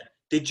 Wait a minute.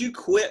 Did you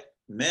quit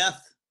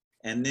meth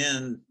and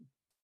then,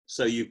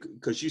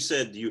 because you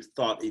said you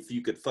thought if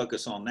you could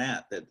focus on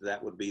that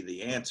would be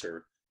the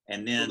answer,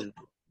 and then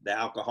the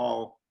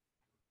alcohol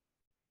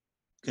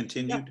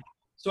continued? Yeah.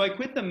 So I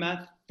quit the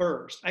meth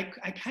first. I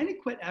kind of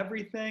quit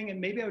everything, and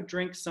maybe I would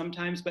drink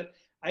sometimes, but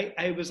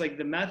I was like,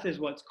 the meth is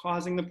what's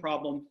causing the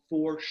problem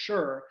for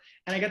sure.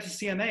 And I got to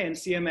CMA, and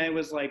CMA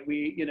was like,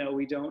 we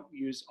don't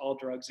use all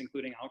drugs,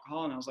 including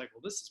alcohol. And I was like,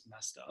 well, this is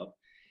messed up.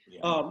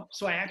 Yeah.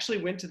 So I actually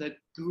went to the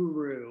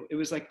guru. It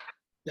was like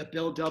the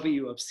Bill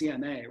W of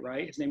CMA,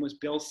 right? His name was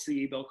Bill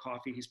C, Bill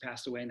Coffey. He's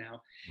passed away now.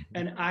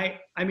 And I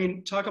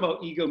mean, talk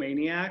about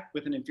egomaniac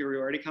with an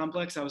inferiority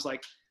complex. I was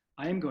like,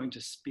 I am going to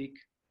speak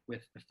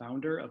with the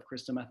founder of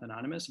Crystal Meth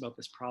Anonymous about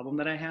this problem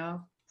that I have.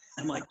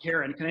 I'm like,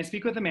 Karen, can I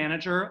speak with the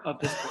manager of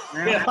this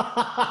program?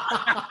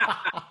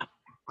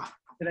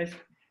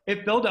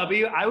 If Bill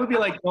W, I would be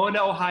like going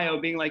to Ohio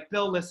being like,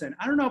 Bill, listen,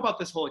 I don't know about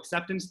this whole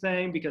acceptance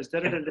thing because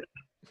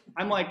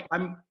I'm like,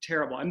 I'm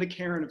terrible. I'm the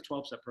Karen of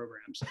 12-step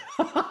programs.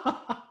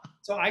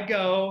 So I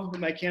go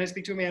with my can I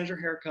speak to a manager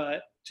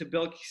haircut to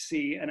Bill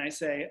C, and I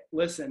say,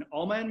 listen,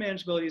 all my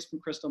unmanageability is from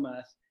crystal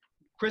meth.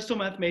 Crystal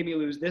meth made me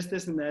lose this,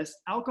 this, and this.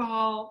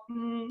 Alcohol,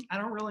 I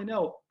don't really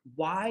know.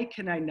 Why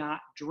can I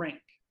not drink?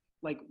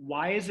 Like,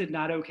 why is it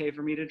not okay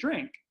for me to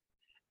drink?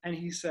 And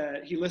he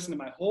said, he listened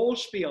to my whole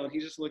spiel, and he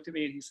just looked at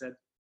me and he said,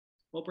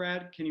 well,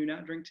 Brad, can you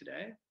not drink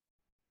today?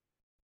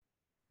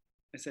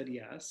 I said,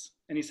 yes.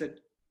 And he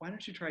said, why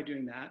don't you try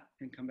doing that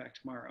and come back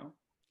tomorrow?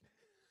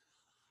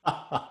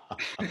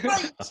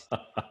 Right.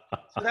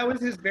 So that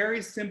was his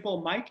very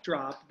simple mic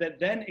drop that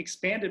then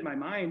expanded my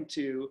mind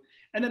to,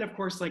 and then of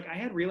course, like I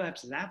had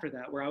relapses after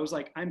that where I was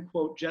like, I'm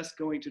quote, just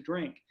going to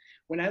drink.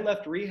 When I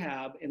left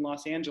rehab in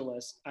Los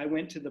Angeles, I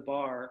went to the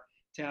bar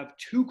to have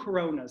 2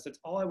 Coronas. That's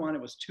all I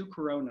wanted was 2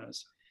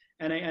 Coronas.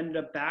 And I ended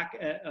up back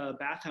at a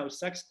bathhouse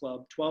sex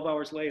club 12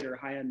 hours later,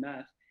 high-end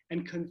meth,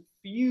 and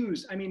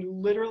confused, I mean,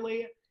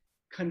 literally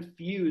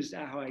confused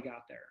at how I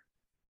got there.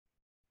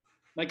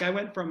 Like I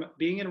went from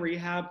being in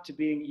rehab to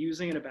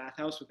using in a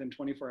bathhouse within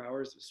 24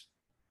 hours. It was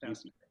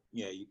fascinating.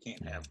 Yeah, you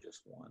can't have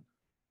just one.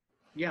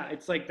 Yeah,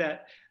 it's like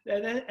that.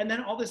 And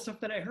then all this stuff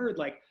that I heard,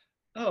 like,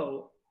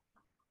 oh,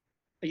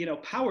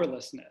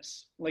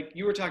 powerlessness. Like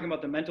you were talking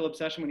about the mental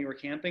obsession when you were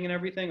camping and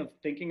everything, of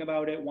thinking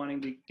about it,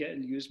 wanting to get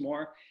and use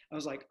more. I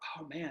was like,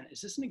 oh man,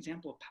 is this an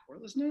example of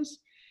powerlessness?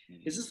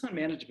 Is this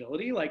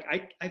unmanageability? Like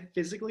I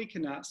physically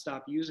cannot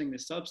stop using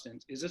this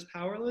substance. Is this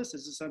powerless?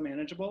 Is this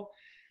unmanageable?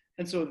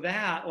 And so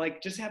that,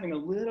 like, just having a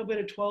little bit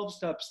of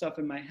 12-step stuff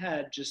in my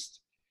head, just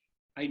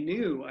I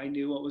knew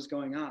what was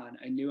going on.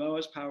 I knew I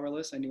was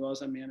powerless. I knew I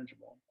was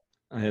unmanageable.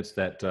 It's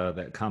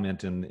that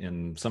comment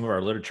in some of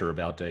our literature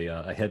about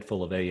a head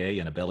full of AA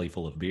and a belly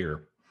full of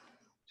beer.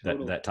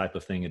 Totally. That type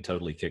of thing had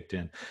totally kicked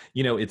in.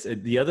 It's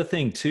the other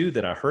thing too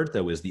that I heard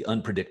though is the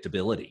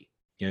unpredictability.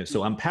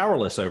 So I'm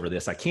powerless over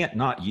this. I can't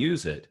not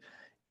use it,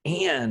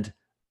 and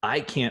I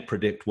can't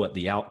predict what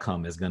the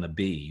outcome is going to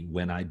be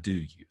when I do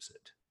use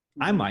it.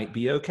 I might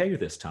be okay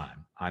this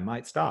time. I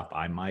might stop.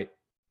 I might,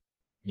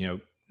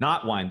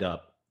 not wind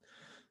up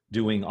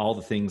doing all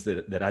the things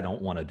that I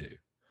don't want to do.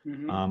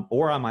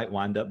 Or I might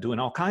wind up doing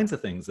all kinds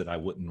of things that I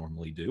wouldn't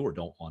normally do or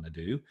don't want to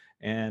do,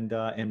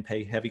 and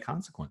pay heavy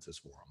consequences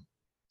for them.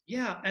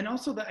 Yeah, and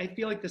also I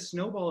feel like the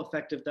snowball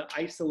effect of the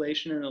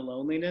isolation and the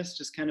loneliness,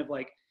 just kind of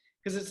like,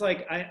 because it's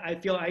like I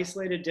feel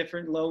isolated,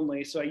 different,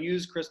 lonely, so I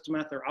use crystal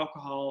meth or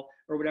alcohol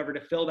or whatever to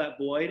fill that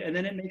void, and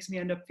then it makes me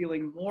end up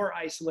feeling more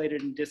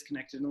isolated and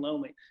disconnected and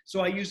lonely.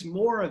 So I use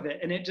more of it,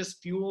 and it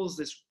just fuels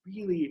this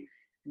really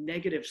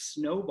negative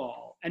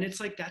snowball. And it's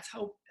like I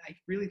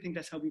really think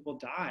that's how people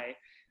die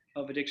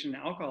of addiction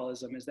and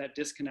alcoholism, is that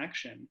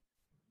disconnection.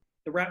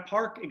 The Rat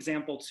Park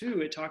example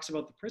too, it talks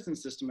about the prison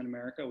system in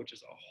America, which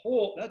is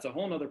that's a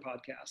whole nother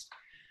podcast.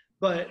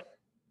 But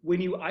when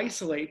you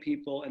isolate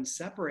people and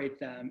separate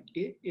them,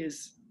 it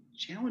is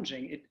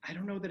challenging. I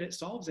don't know that it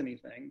solves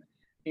anything.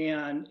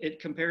 And it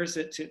compares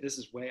it to, this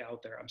is way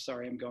out there, I'm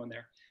sorry I'm going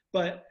there,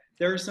 but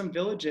there are some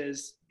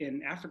villages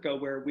in Africa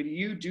where when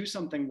you do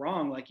something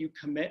wrong, like you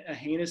commit a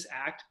heinous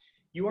act,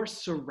 you are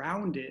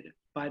surrounded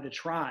by the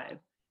tribe,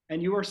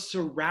 and you are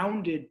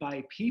surrounded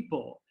by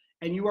people,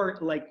 and you are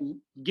like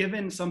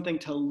given something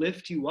to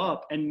lift you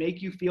up and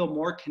make you feel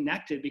more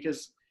connected,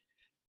 because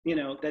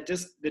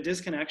the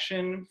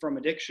disconnection from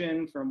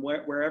addiction, from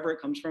wherever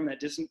it comes from, that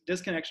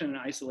disconnection and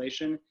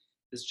isolation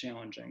is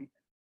challenging.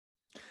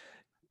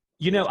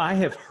 I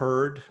have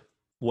heard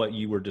what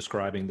you were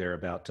describing there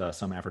about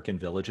some African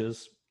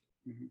villages,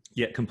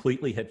 yet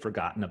completely had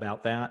forgotten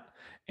about that.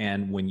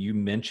 And when you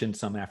mentioned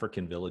some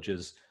African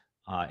villages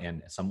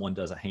and someone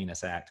does a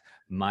heinous act,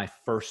 my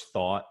first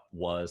thought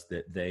was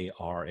that they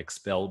are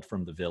expelled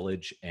from the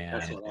village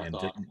and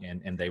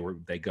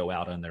they go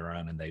out on their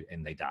own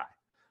and they die.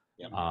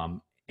 Yeah.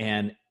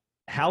 And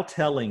how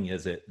telling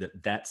is it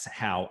that that's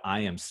how I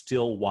am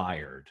still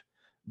wired,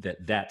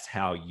 that's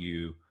how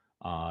you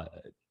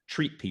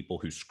treat people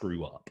who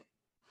screw up.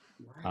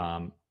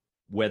 Right.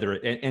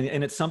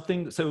 And it's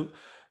something, so,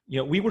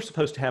 we were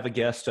supposed to have a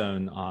guest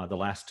on the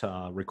last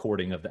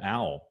recording of The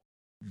Owl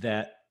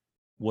that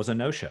was a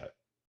no-show.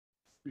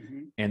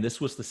 And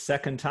this was the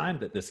second time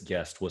that this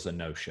guest was a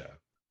no-show.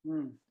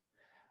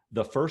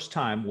 The first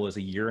time was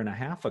a year and a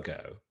half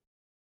ago.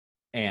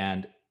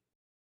 And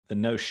the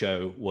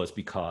no-show was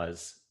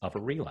because of a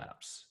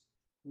relapse.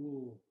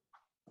 Ooh.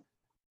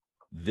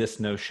 This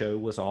no-show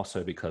was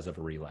also because of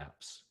a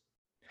relapse.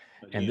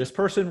 And this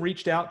person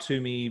reached out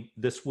to me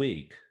this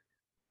week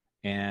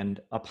and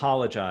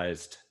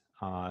apologized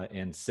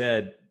and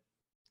said,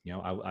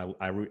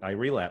 I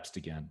relapsed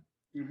again.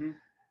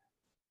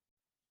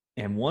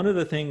 And one of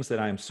the things that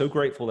I'm so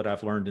grateful that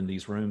I've learned in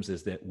these rooms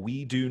is that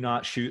we do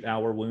not shoot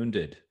our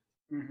wounded.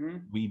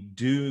 We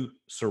do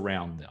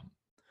surround them.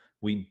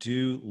 We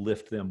do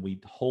lift them.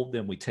 We hold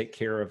them. We take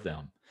care of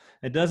them.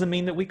 It doesn't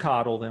mean that we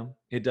coddle them.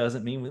 It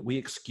doesn't mean that we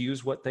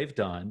excuse what they've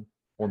done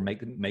or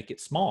make it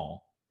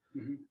small.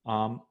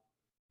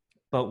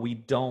 But we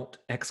don't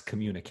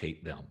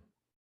excommunicate them.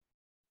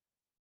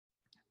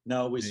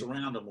 No, we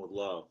surround them with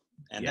love.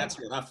 And that's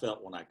what I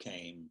felt when I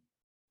came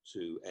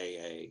to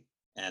AA.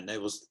 And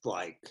it was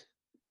like,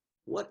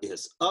 what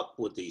is up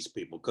with these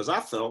people? Because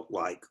I felt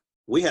like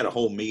we had a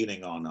whole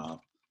meeting on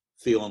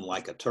feeling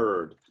like a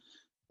turd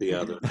the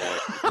other day.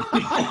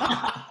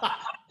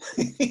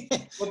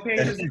 What page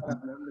is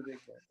that?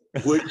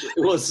 Which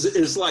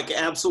is like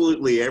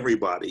absolutely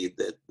everybody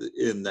that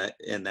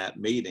in that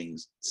meeting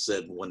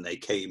said when they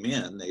came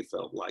in, they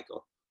felt like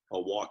a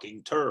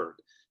walking turd.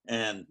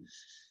 And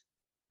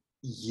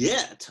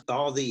yet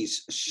all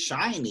these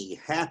shiny,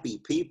 happy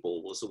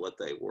people was what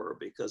they were,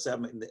 because I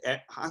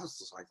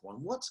was like, well,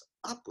 what's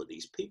up with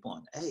these people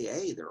in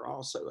AA? They're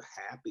all so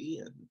happy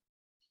and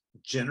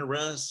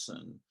generous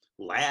and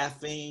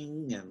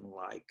laughing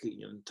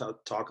and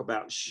talk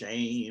about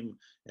shame,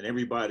 and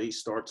everybody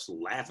starts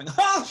laughing.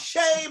 Oh,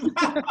 shame!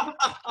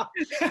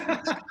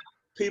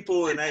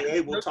 People in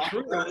AA will talk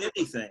about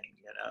anything,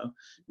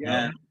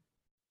 And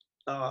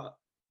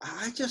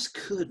I just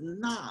could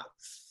not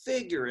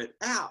figure it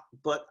out,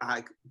 but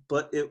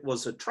it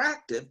was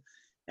attractive.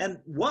 And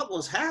what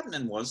was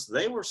happening was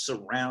they were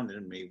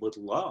surrounding me with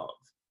love,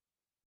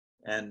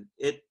 and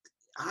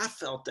I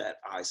felt that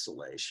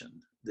isolation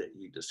that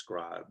you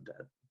described,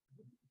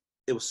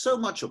 it was so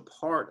much a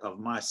part of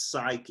my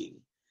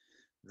psyche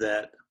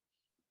that,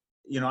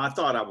 I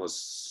thought I was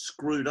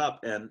screwed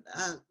up, and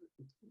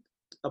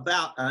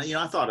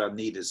I thought I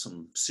needed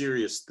some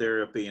serious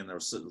therapy, and there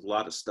was a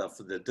lot of stuff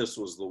that this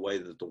was the way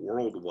that the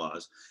world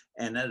was.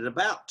 And at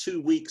about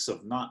 2 weeks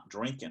of not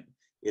drinking,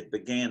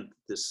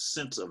 this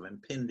sense of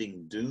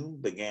impending doom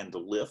began to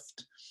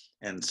lift.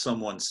 And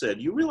someone said,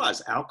 you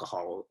realize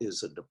alcohol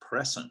is a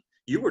depressant.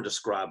 You were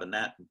describing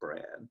that,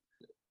 Brad.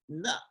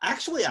 No,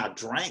 actually, I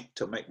drank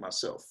to make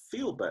myself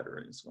feel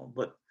better.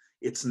 But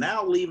it's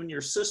now leaving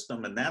your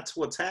system, and that's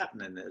what's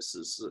happening.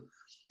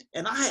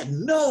 And I had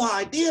no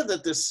idea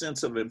that this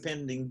sense of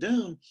impending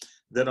doom,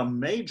 that a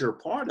major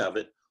part of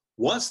it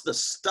was the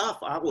stuff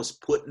I was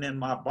putting in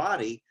my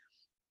body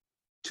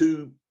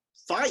to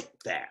fight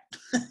that.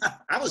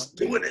 I was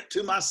doing it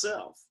to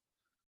myself.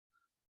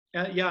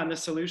 Yeah, and the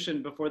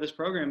solution before this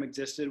program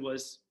existed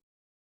was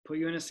put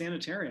you in a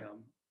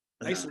sanitarium,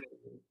 isolate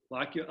you,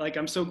 lock you. Like,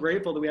 I'm so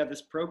grateful that we have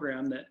this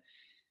program that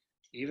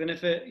even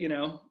if it,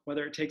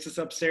 whether it takes us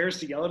upstairs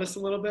to yell at us a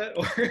little bit,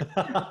 or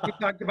we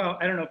talked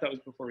about, I don't know if that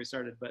was before we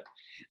started, but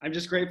I'm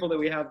just grateful that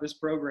we have this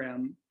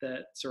program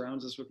that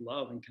surrounds us with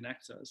love and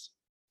connects us.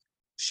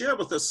 Share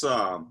with us,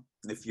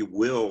 if you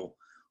will,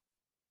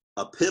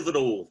 a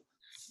pivotal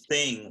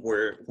thing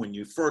where when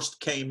you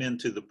first came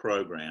into the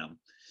program,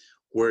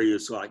 where you're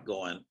like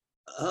going,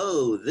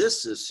 oh,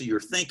 so your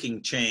thinking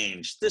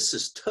changed. This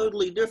is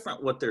totally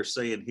different what they're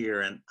saying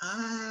here. And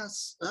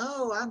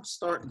I'm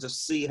starting to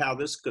see how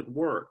this could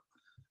work.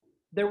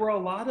 There were a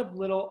lot of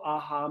little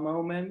aha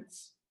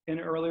moments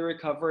in early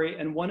recovery.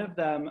 And one of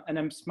them, and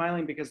I'm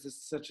smiling because this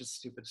is such a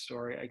stupid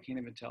story, I can't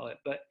even tell it,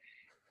 but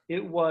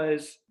it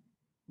was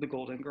the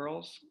Golden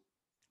Girls.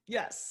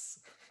 Yes.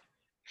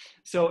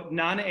 So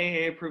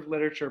non-AA approved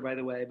literature, by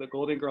the way, but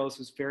Golden Girls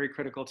was very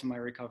critical to my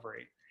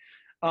recovery.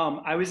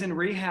 I was in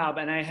rehab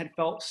and I had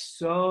felt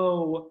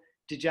so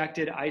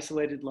dejected,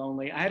 isolated,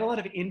 lonely. I had a lot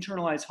of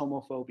internalized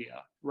homophobia,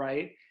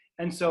 right?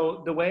 And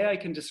so the way I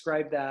can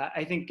describe that,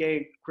 I think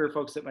gay queer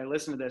folks that might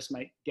listen to this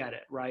might get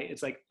it, right?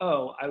 It's like,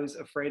 oh, I was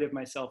afraid of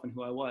myself and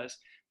who I was.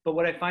 But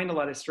what I find a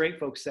lot of straight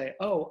folks say,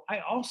 oh,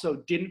 I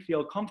also didn't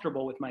feel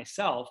comfortable with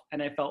myself,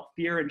 and I felt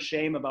fear and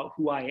shame about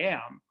who I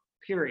am,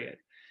 period.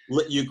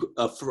 You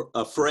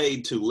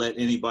afraid to let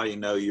anybody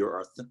know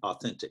your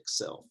authentic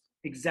self.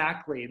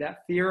 Exactly.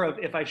 That fear of,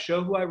 if I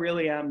show who I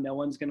really am, no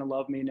one's going to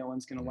love me, no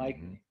one's going to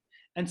like me.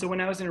 And so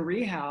when I was in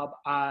rehab,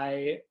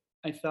 I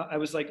thought, I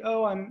was like,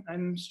 oh,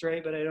 I'm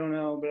straight, but I don't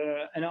know.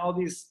 And all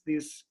these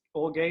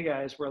old gay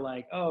guys were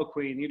like, oh,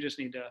 Queen, you just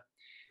need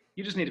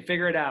to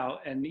figure it out.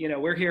 And,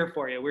 we're here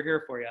for you. We're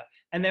here for you.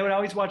 And they would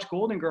always watch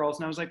Golden Girls.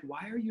 And I was like,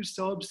 why are you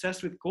so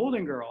obsessed with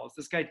Golden Girls?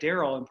 This guy,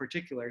 Daryl in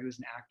particular, who's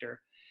an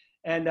actor.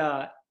 And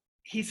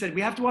he said,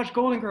 we have to watch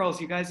Golden Girls,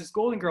 you guys. It's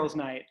Golden Girls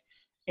night.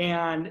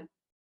 And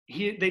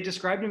they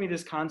described to me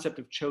this concept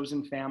of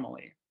chosen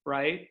family,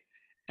 right?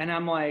 And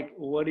I'm like,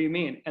 what do you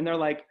mean? And they're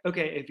like,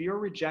 okay, if you're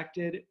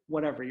rejected,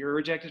 whatever, you're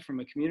rejected from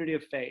a community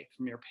of faith,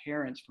 from your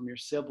parents, from your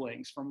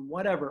siblings, from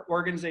whatever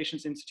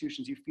organizations,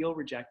 institutions, you feel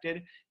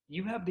rejected,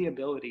 you have the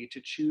ability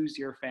to choose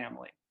your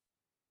family.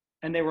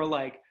 And they were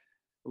like,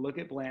 look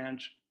at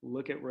Blanche,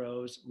 look at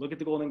Rose, look at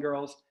the Golden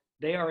Girls.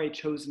 They are a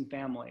chosen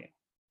family.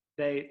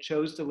 They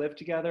chose to live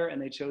together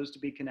and they chose to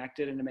be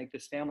connected and to make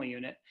this family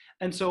unit.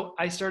 And so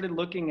I started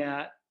looking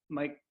at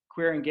my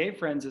queer and gay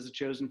friends as a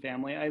chosen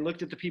family. I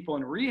looked at the people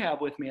in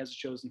rehab with me as a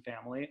chosen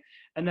family.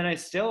 And then I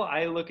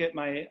look at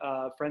my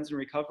friends in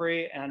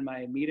recovery and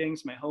my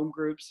meetings, my home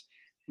groups,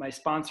 my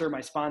sponsor,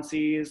 my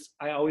sponsees.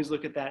 I always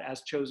look at that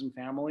as chosen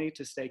family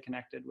to stay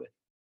connected with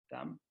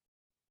them.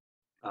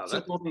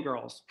 So Golden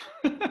Girls.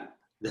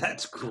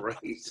 That's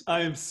great. I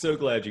am so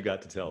glad you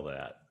got to tell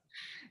that.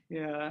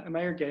 Yeah. Am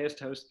I your gayest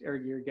host or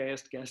your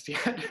gayest guest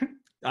yet?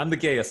 I'm the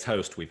gayest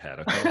host we've had.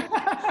 Okay.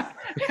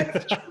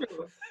 It's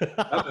true.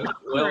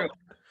 Well,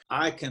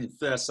 I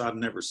confess I've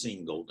never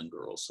seen Golden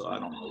Girls, so I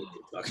don't know what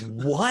you're talking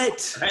about.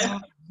 What?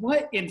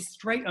 What in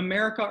straight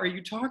America are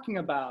you talking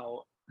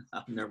about?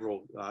 I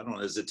don't know.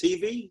 Is it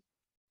TV?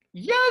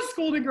 Yes,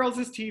 Golden Girls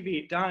is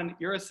TV. Don,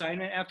 your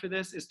assignment after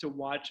this is to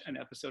watch an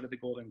episode of the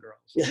Golden Girls.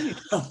 Yeah,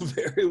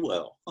 very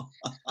well.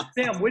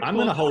 Sam, I'm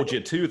going to hold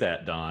you to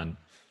that, Don.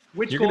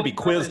 You're going to be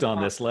quizzed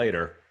on this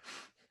later.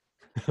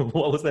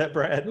 What was that,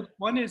 Brad? Which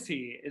one is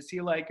he? Is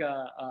he like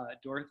a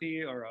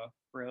Dorothy or a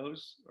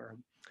Rose? Or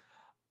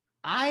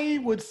I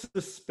would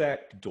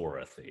suspect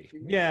Dorothy.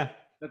 Yeah,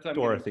 that's what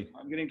Dorothy.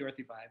 I'm getting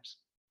Dorothy vibes.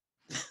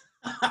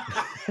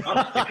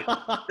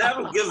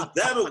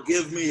 That'll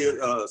give me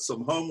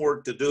some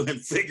homework to do and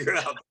figure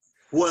out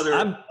whether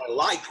I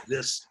like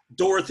this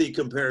Dorothy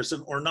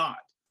comparison or not.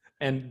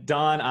 And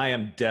Don, I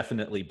am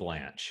definitely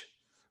Blanche.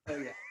 Oh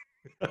yeah.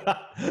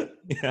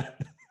 Yeah.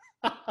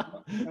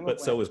 But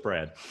so is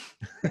Brad.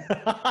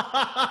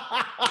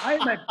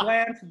 I'm a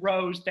Blanche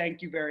Rose,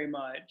 thank you very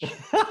much.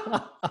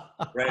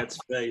 Brad's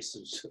face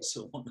is just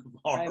a one of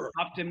horror.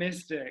 I'm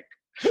optimistic.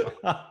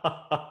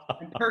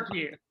 And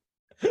perky.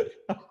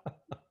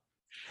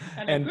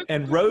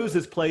 And Rose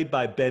is played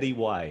by Betty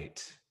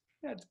White.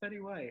 Yeah, Yeah, it's Betty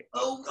White.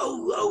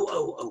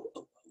 Oh.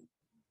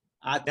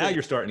 I Now think,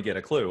 you're starting to get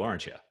a clue,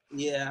 aren't you,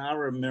 yeah, I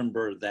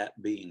remember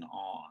that being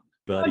on.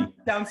 buddy?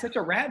 Down such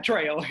a rat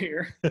trail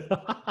here.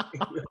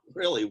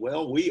 Really,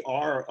 well, we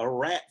are a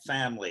rat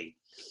family.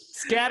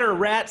 Scatter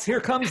rats, here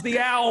comes the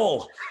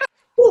owl.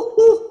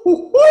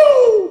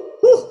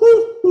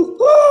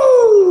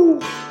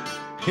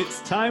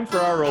 It's time for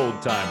our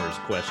old timers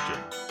question.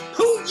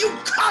 Who you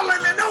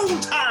calling an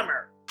old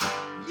timer?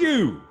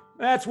 You.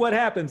 That's what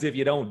happens if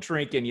you don't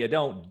drink and you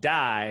don't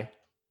die.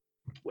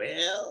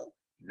 Well,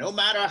 no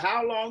matter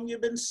how long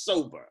you've been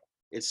sober,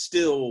 it's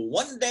still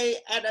one day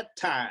at a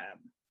time,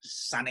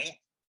 Sonny.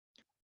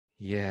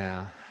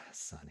 Yeah,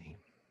 Sonny.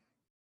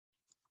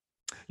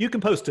 You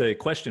can post a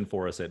question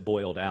for us at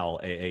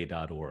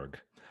boiledowlaa.org.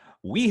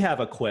 We have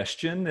a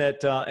question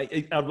that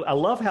I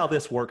love how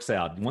this works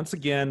out. Once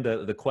again,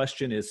 the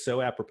question is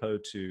so apropos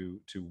to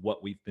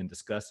what we've been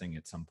discussing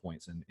at some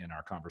points in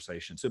our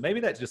conversation. So maybe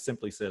that just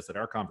simply says that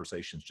our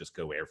conversations just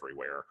go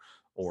everywhere,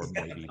 or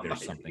maybe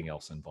there's something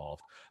else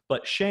involved.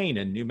 But Shane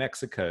in New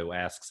Mexico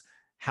asks,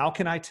 how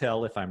can I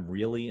tell if I'm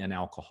really an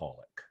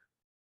alcoholic?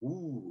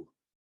 Ooh.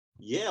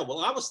 Yeah, well,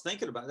 I was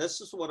thinking about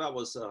this. Is what I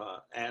was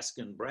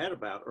asking Brad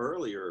about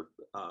earlier,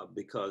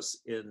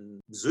 because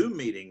in Zoom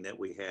meeting that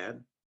we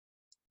had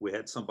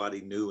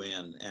somebody new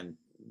in, and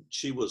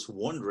she was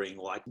wondering,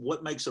 like,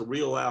 what makes a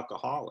real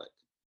alcoholic?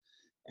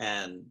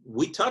 And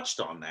we touched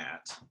on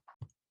that.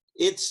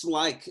 It's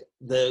like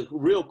the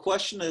real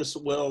question is,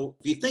 well,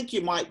 if you think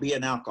you might be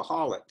an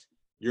alcoholic,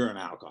 you're an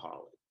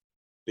alcoholic,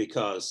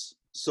 because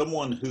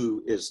someone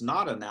who is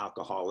not an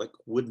alcoholic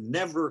would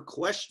never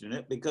question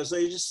it because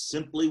they just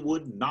simply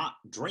would not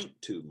drink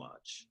too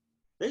much.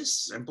 They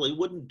just simply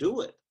wouldn't do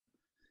it.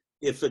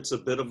 If it's a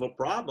bit of a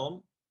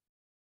problem,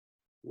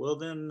 well,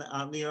 then,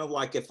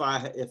 like if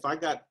I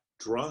got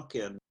drunk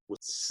and was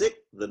sick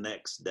the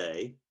next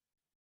day,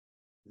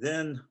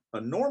 then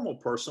a normal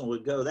person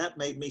would go, that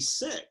made me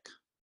sick.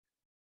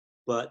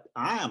 But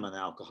I am an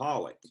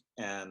alcoholic,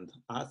 and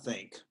I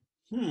think,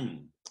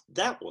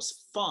 that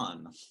was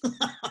fun.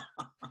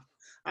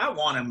 I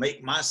want to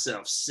make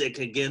myself sick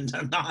again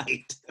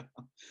tonight.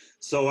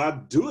 So I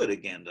do it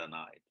again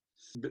tonight.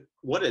 But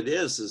what it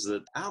is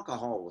that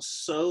alcohol was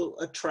so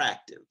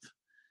attractive,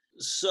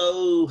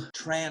 so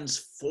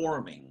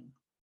transforming.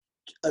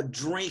 A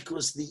drink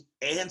was the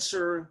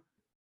answer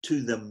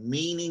to the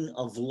meaning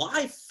of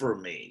life for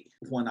me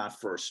when I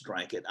first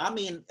drank it. I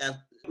mean,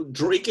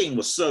 drinking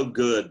was so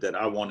good that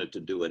I wanted to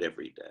do it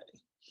every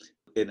day.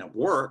 And it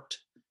worked.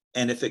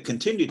 And if it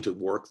continued to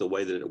work the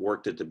way that it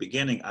worked at the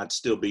beginning, I'd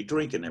still be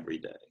drinking every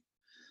day.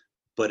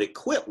 But it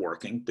quit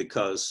working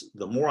because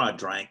the more I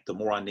drank, the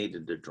more I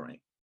needed to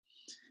drink.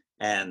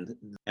 And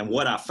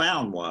what I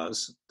found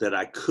was that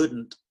I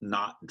couldn't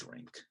not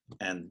drink.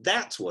 And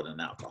that's what an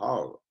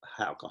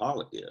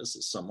alcoholic is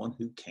someone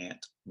who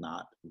can't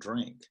not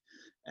drink.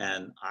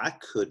 And I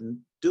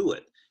couldn't do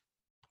it.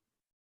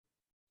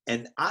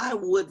 And I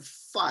would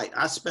fight.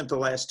 I spent the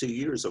last 2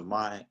 years of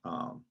my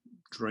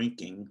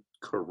drinking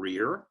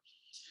career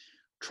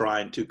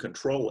trying to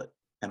control it.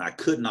 And I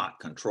could not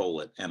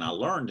control it. And I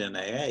learned in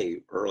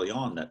AA early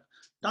on that,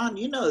 Don,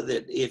 you know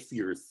that if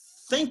you're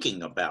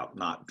thinking about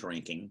not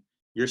drinking,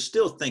 you're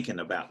still thinking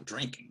about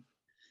drinking.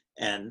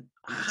 And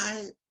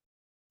I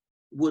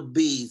would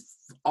be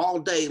all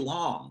day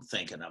long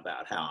thinking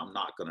about how I'm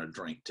not going to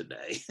drink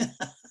today.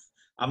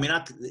 I mean,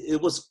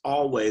 it was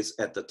always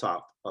at the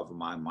top of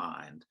my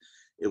mind.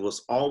 It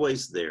was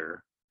always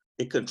there.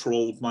 It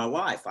controlled my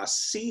life. I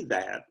see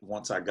that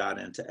once I got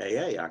into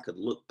AA, I could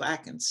look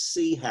back and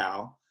see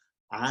how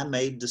I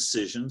made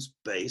decisions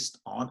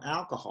based on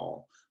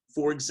alcohol.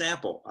 For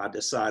example, I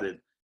decided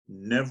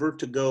never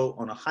to go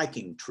on a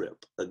hiking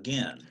trip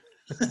again.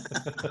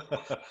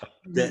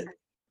 That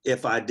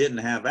if I didn't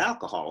have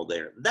alcohol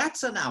there,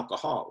 that's an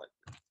alcoholic,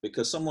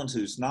 because someone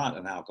who's not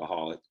an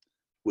alcoholic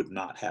would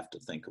not have to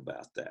think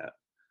about that.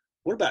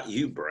 What about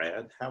you,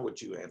 Brad? How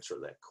would you answer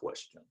that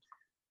question?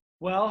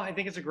 Well, I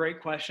think it's a great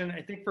question.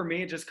 I think for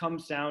me, it just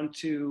comes down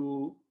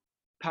to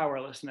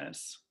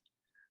powerlessness.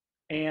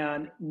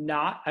 And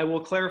I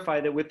will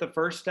clarify that with the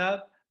first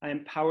step, I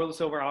am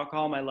powerless over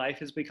alcohol. My life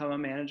has become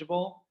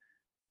unmanageable.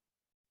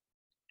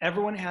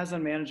 Everyone has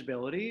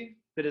unmanageability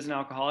that is an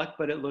alcoholic,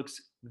 but it looks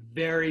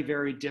very,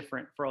 very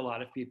different for a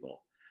lot of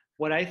people.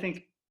 What I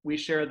think we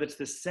share that's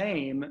the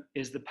same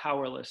is the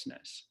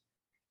powerlessness.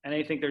 And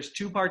I think there's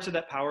two parts of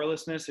that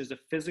powerlessness. There's a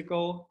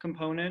physical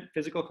component,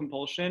 physical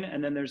compulsion,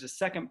 and then there's a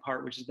second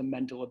part, which is the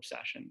mental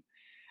obsession.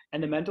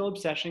 And the mental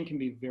obsession can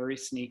be very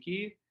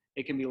sneaky.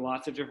 It can be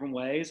lots of different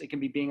ways. It can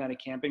be being on a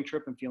camping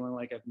trip and feeling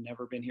like I've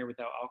never been here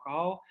without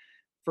alcohol.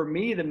 For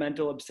me, the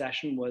mental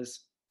obsession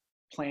was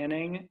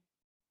planning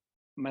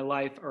my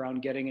life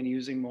around getting and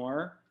using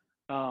more.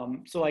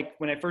 So like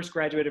when I first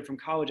graduated from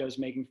college, I was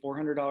making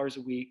 $400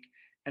 a week.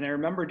 And I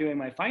remember doing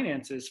my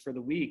finances for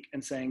the week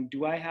and saying,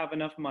 do I have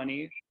enough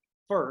money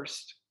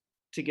first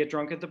to get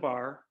drunk at the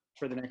bar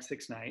for the next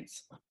 6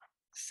 nights?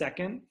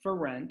 Second, for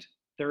rent.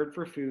 Third,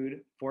 for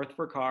food. Fourth,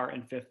 for car.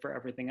 And fifth, for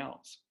everything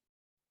else.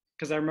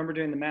 Because I remember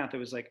doing the math. It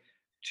was like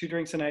 2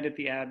 drinks a night at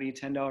the Abbey,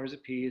 $10 a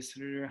piece,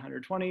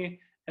 120,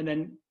 and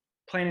then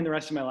planning the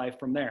rest of my life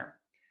from there.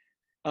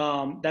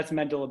 That's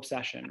mental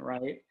obsession,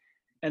 right?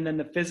 And then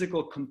the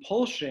physical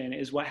compulsion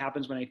is what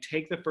happens when I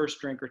take the first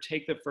drink or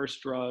take the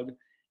first drug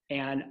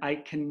and I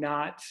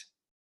cannot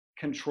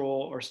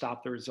control or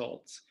stop the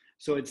results.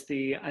 So it's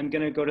I'm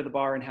going to go to the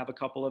bar and have a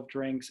couple of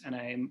drinks and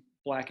I'm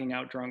blacking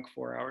out drunk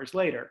 4 hours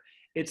later.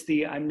 It's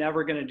I'm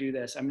never going to do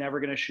this. I'm never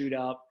going to shoot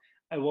up.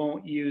 I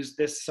won't use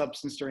this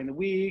substance during the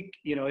week.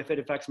 You know, if it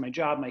affects my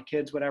job, my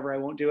kids, whatever, I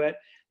won't do it.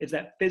 It's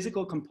that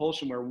physical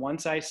compulsion where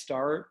once I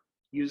start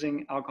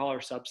using alcohol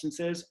or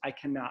substances, I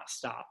cannot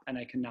stop and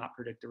I cannot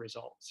predict the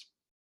results.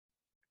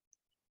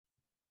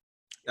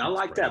 I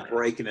like that,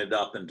 breaking it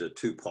up into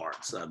 2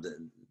 parts.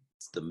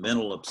 The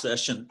mental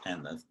obsession,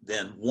 and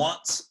then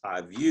once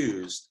I've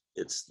used,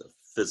 it's the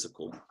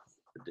physical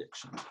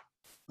addiction.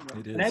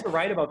 It is. And I had to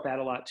write about that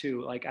a lot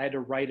too. Like I had to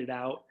write it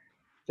out,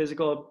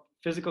 physical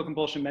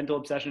compulsion, mental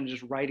obsession,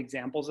 just write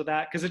examples of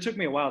that. Cause it took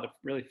me a while to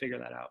really figure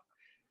that out.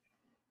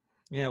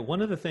 Yeah,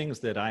 one of the things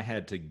that I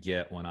had to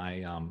get when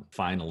I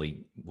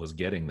finally was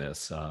getting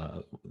this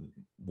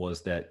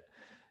was that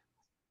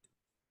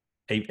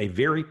a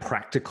very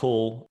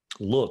practical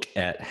look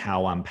at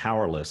how I'm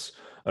powerless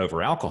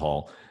over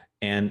alcohol.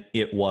 And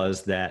it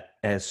was that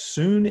as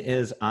soon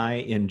as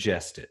I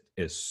ingest it,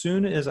 as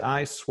soon as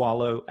I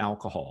swallow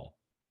alcohol,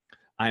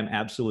 I'm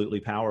absolutely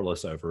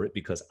powerless over it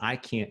because I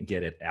can't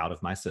get it out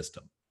of my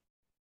system.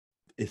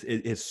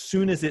 As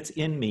soon as it's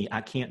in me,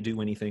 I can't do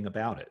anything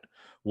about it.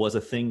 Was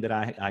a thing that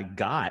I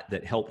got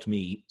that helped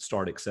me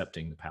start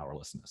accepting the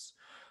powerlessness.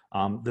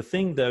 The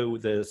thing, though,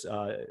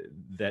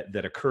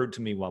 that occurred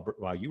to me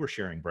while you were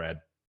sharing, Brad,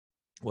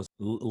 was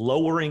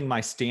lowering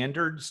my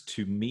standards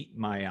to meet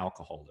my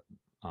alcohol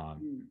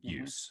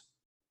use.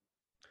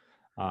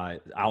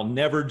 I'll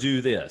never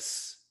do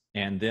this.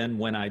 And then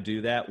when I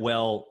do that,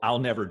 well, I'll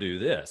never do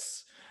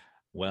this.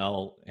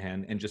 Well,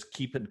 and just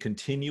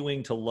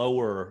continuing to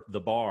lower the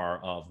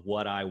bar of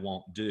what I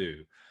won't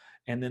do.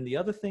 And then the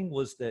other thing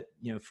was that,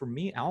 you know, for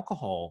me,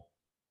 alcohol,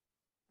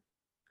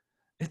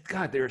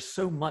 God, there's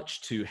so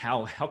much to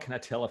how can I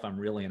tell if I'm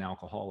really an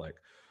alcoholic?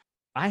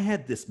 I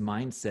had this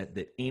mindset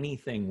that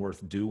anything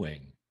worth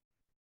doing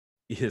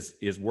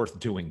is worth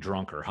doing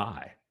drunk or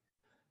high.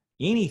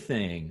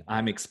 Anything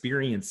I'm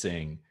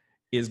experiencing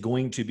is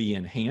going to be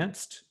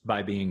enhanced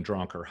by being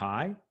drunk or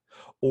high,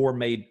 or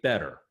made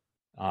better.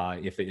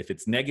 If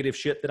it's negative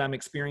shit that I'm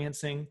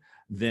experiencing,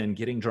 then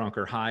getting drunk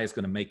or high is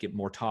going to make it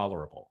more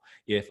tolerable.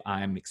 If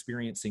I'm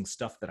experiencing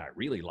stuff that I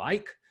really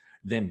like,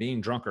 then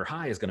being drunk or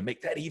high is going to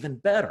make that even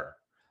better.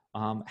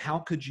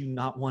 How could you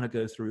not want to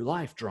go through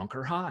life drunk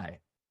or high?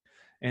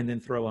 And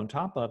then throw on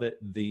top of it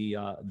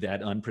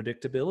that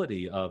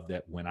unpredictability of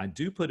that when I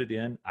do put it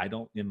in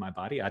my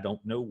body, I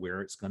don't know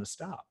where it's going to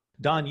stop.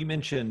 Don, you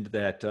mentioned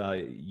that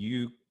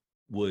you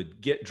would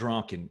get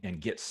drunk and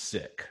get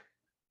sick.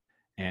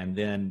 And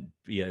then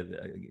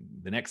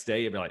the next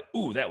day you'd be like,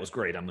 ooh, that was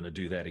great. I'm going to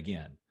do that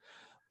again.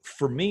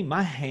 For me,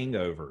 my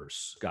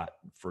hangovers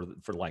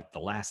for like the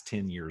last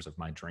 10 years of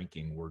my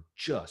drinking were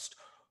just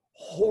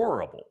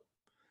horrible.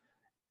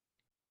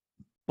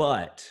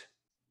 But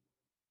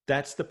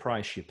that's the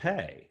price you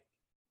pay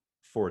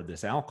for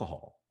this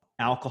alcohol.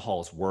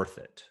 Alcohol's worth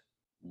it.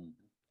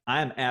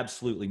 I'm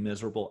absolutely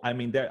miserable. I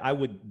mean, I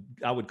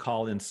would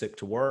call in sick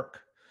to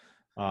work,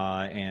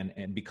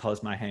 and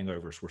because my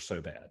hangovers were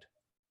so bad.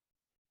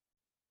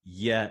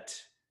 Yet,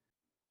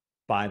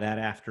 by that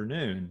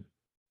afternoon,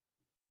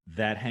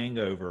 that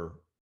hangover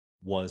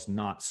was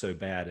not so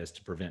bad as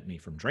to prevent me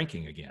from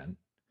drinking again,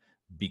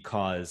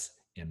 because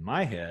in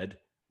my head,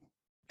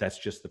 that's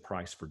just the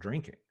price for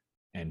drinking,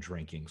 and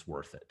drinking's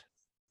worth it.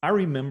 I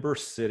remember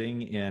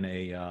sitting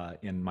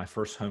in my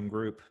first home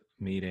group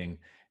meeting,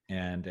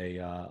 and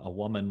a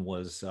woman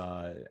was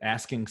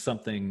asking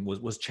something,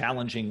 was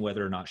challenging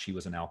whether or not she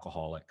was an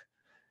alcoholic,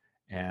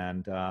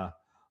 and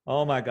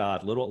oh my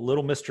God,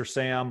 little Mr.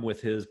 Sam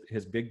with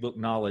his big book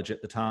knowledge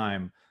at the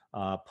time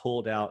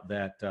pulled out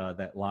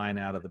that line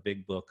out of the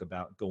big book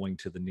about going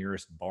to the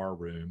nearest bar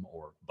room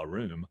or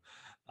baroom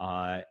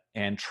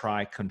and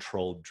try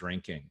controlled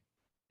drinking.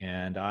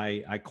 And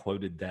I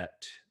quoted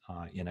that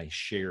in a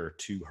share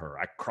to her.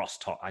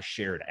 I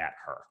shared at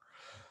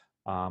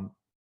her.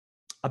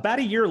 About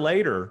a year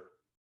later,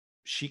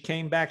 she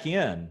came back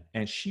in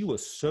and she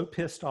was so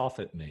pissed off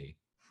at me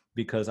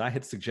because I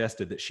had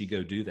suggested that she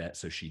go do that.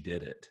 So she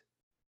did it.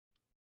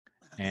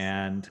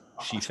 And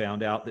she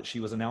found out that she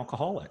was an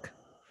alcoholic.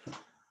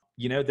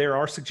 You know, there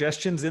are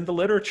suggestions in the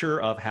literature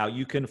of how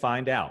you can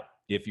find out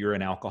if you're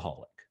an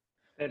alcoholic.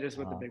 That is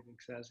what the big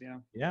book says. Yeah.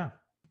 Yeah.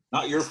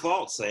 Not your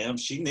fault, Sam.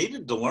 She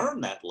needed to learn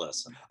that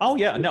lesson. Oh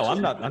yeah. No,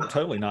 I'm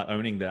totally not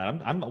owning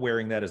that. I'm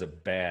wearing that as a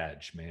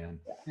badge, man.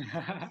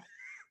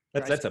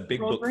 That's a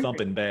big book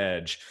thumping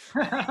badge.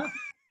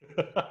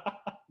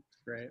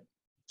 Great.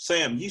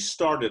 Sam, you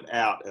started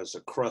out as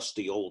a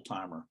crusty old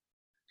timer.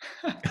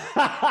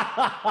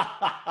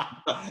 Why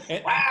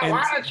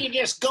don't you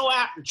just go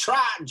out and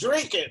try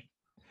drinking?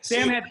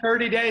 Sam had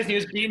 30 days and he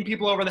was beating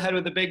people over the head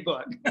with a big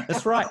book.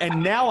 That's right.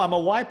 And now I'm a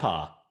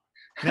YPA.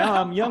 Now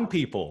I'm young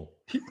people.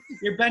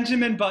 You're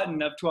Benjamin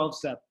Button of 12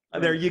 Step.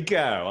 There you go.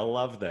 I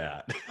love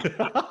that.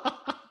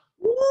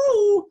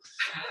 Woo!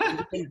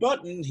 And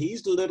Button,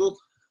 he's little.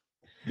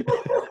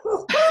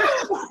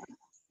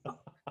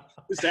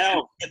 This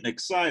Al getting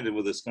excited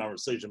with this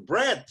conversation.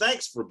 Brad,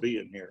 thanks for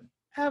being here.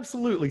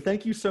 Absolutely.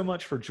 Thank you so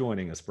much for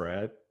joining us,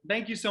 Brad.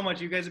 Thank you so much.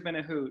 You guys have been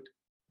a hoot.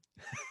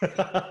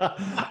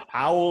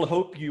 I will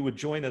hope you would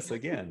join us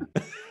again.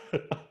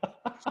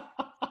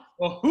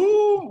 Well,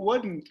 who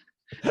wouldn't?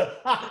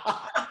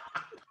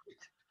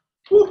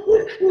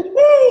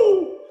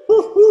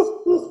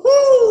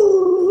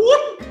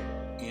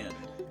 End.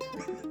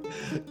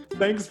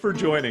 Thanks for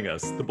joining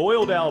us. The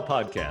Boiled Owl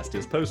podcast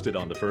is posted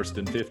on the 1st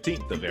and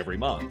 15th of every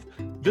month.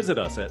 Visit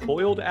us at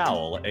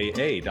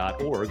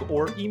boiledowlaa.org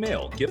or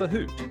email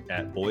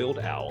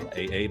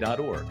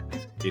giveahoot@boiledowlaa.org.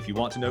 If you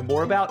want to know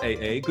more about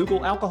AA,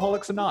 Google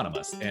Alcoholics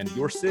Anonymous and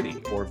your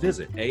city or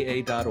visit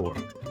aa.org.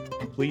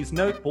 Please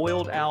note,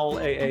 Boiled Owl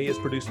AA is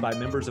produced by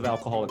members of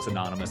Alcoholics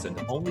Anonymous and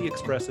only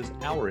expresses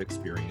our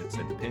experience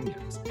and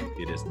opinions.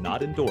 It is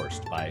not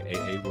endorsed by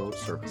AA World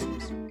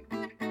Services.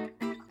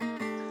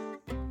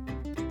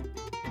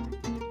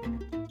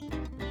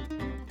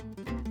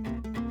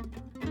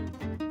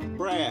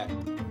 Brad,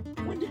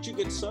 when did you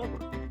get sober?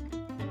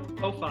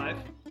 05.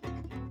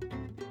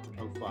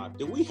 05.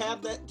 Did we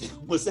have that?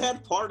 Was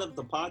that part of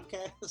the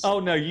podcast? Oh,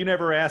 no, you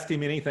never asked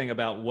him anything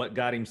about what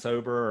got him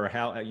sober or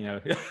how, you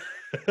know.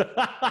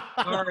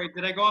 Sorry,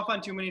 did I go off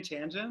on too many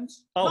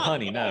tangents? Oh, Not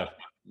honey, at no. all.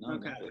 No,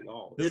 Okay. not at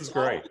all. This It's is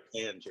great. all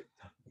a tangent.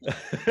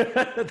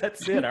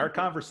 That's it. Our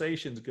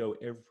conversations go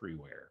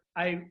everywhere.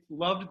 I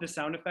loved the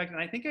sound effect, and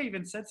I think I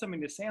even said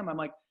something to Sam. I'm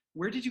like,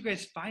 where did you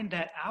guys find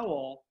that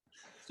owl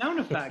sound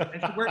effect? I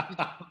said, where did you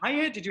buy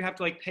it? Did you have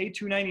to like pay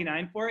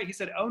 $2.99 for it? He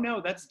said, oh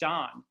no, that's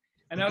Don.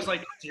 And I was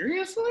like,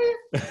 seriously?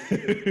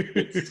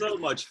 It's so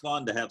much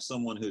fun to have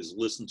someone who's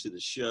listened to the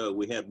show.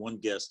 We had one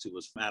guest who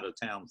was from out of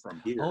town from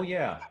here. Oh,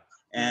 yeah.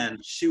 And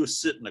she was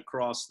sitting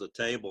across the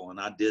table, and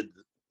I did,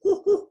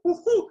 whoo, whoo,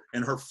 whoo, whoo,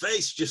 and her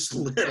face just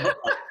lit up.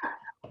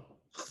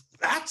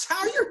 That's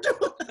how you're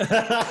doing it.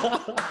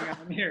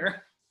 I'm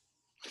here.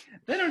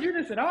 They don't do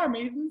this at our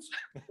meetings.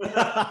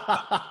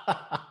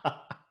 I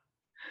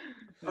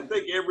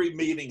think every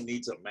meeting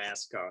needs a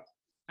mascot.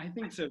 I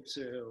think so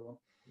too.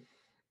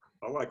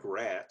 I like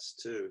rats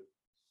too.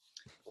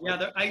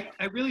 Yeah, I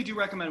really do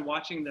recommend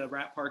watching the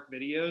Rat Park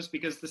videos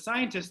because there's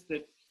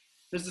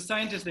the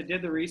scientist that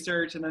did the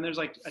research, and then there's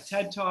like a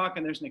TED Talk,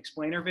 and there's an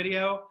explainer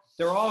video.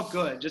 They're all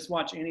good. Just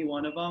watch any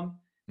one of them,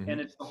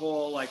 and it's the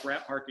whole like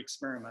Rat Park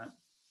experiment.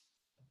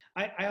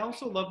 I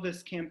also love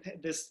this campaign,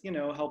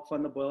 help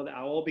fund the Boiled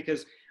Owl,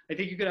 because I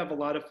think you could have a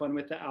lot of fun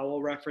with the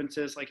owl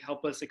references, like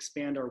help us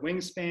expand our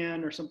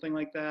wingspan or something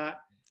like that.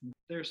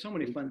 There's so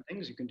many fun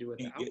things you can do with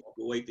the owl.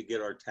 Wait to get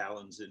our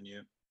talons in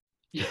you.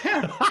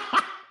 Yeah.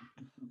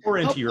 Or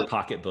into your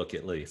pocketbook,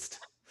 at least.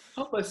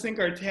 Help us sink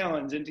our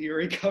talons into your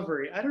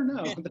recovery. I don't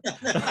know.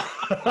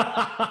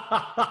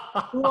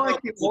 We're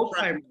like the old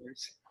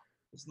timers.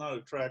 It's not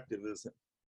attractive, is it?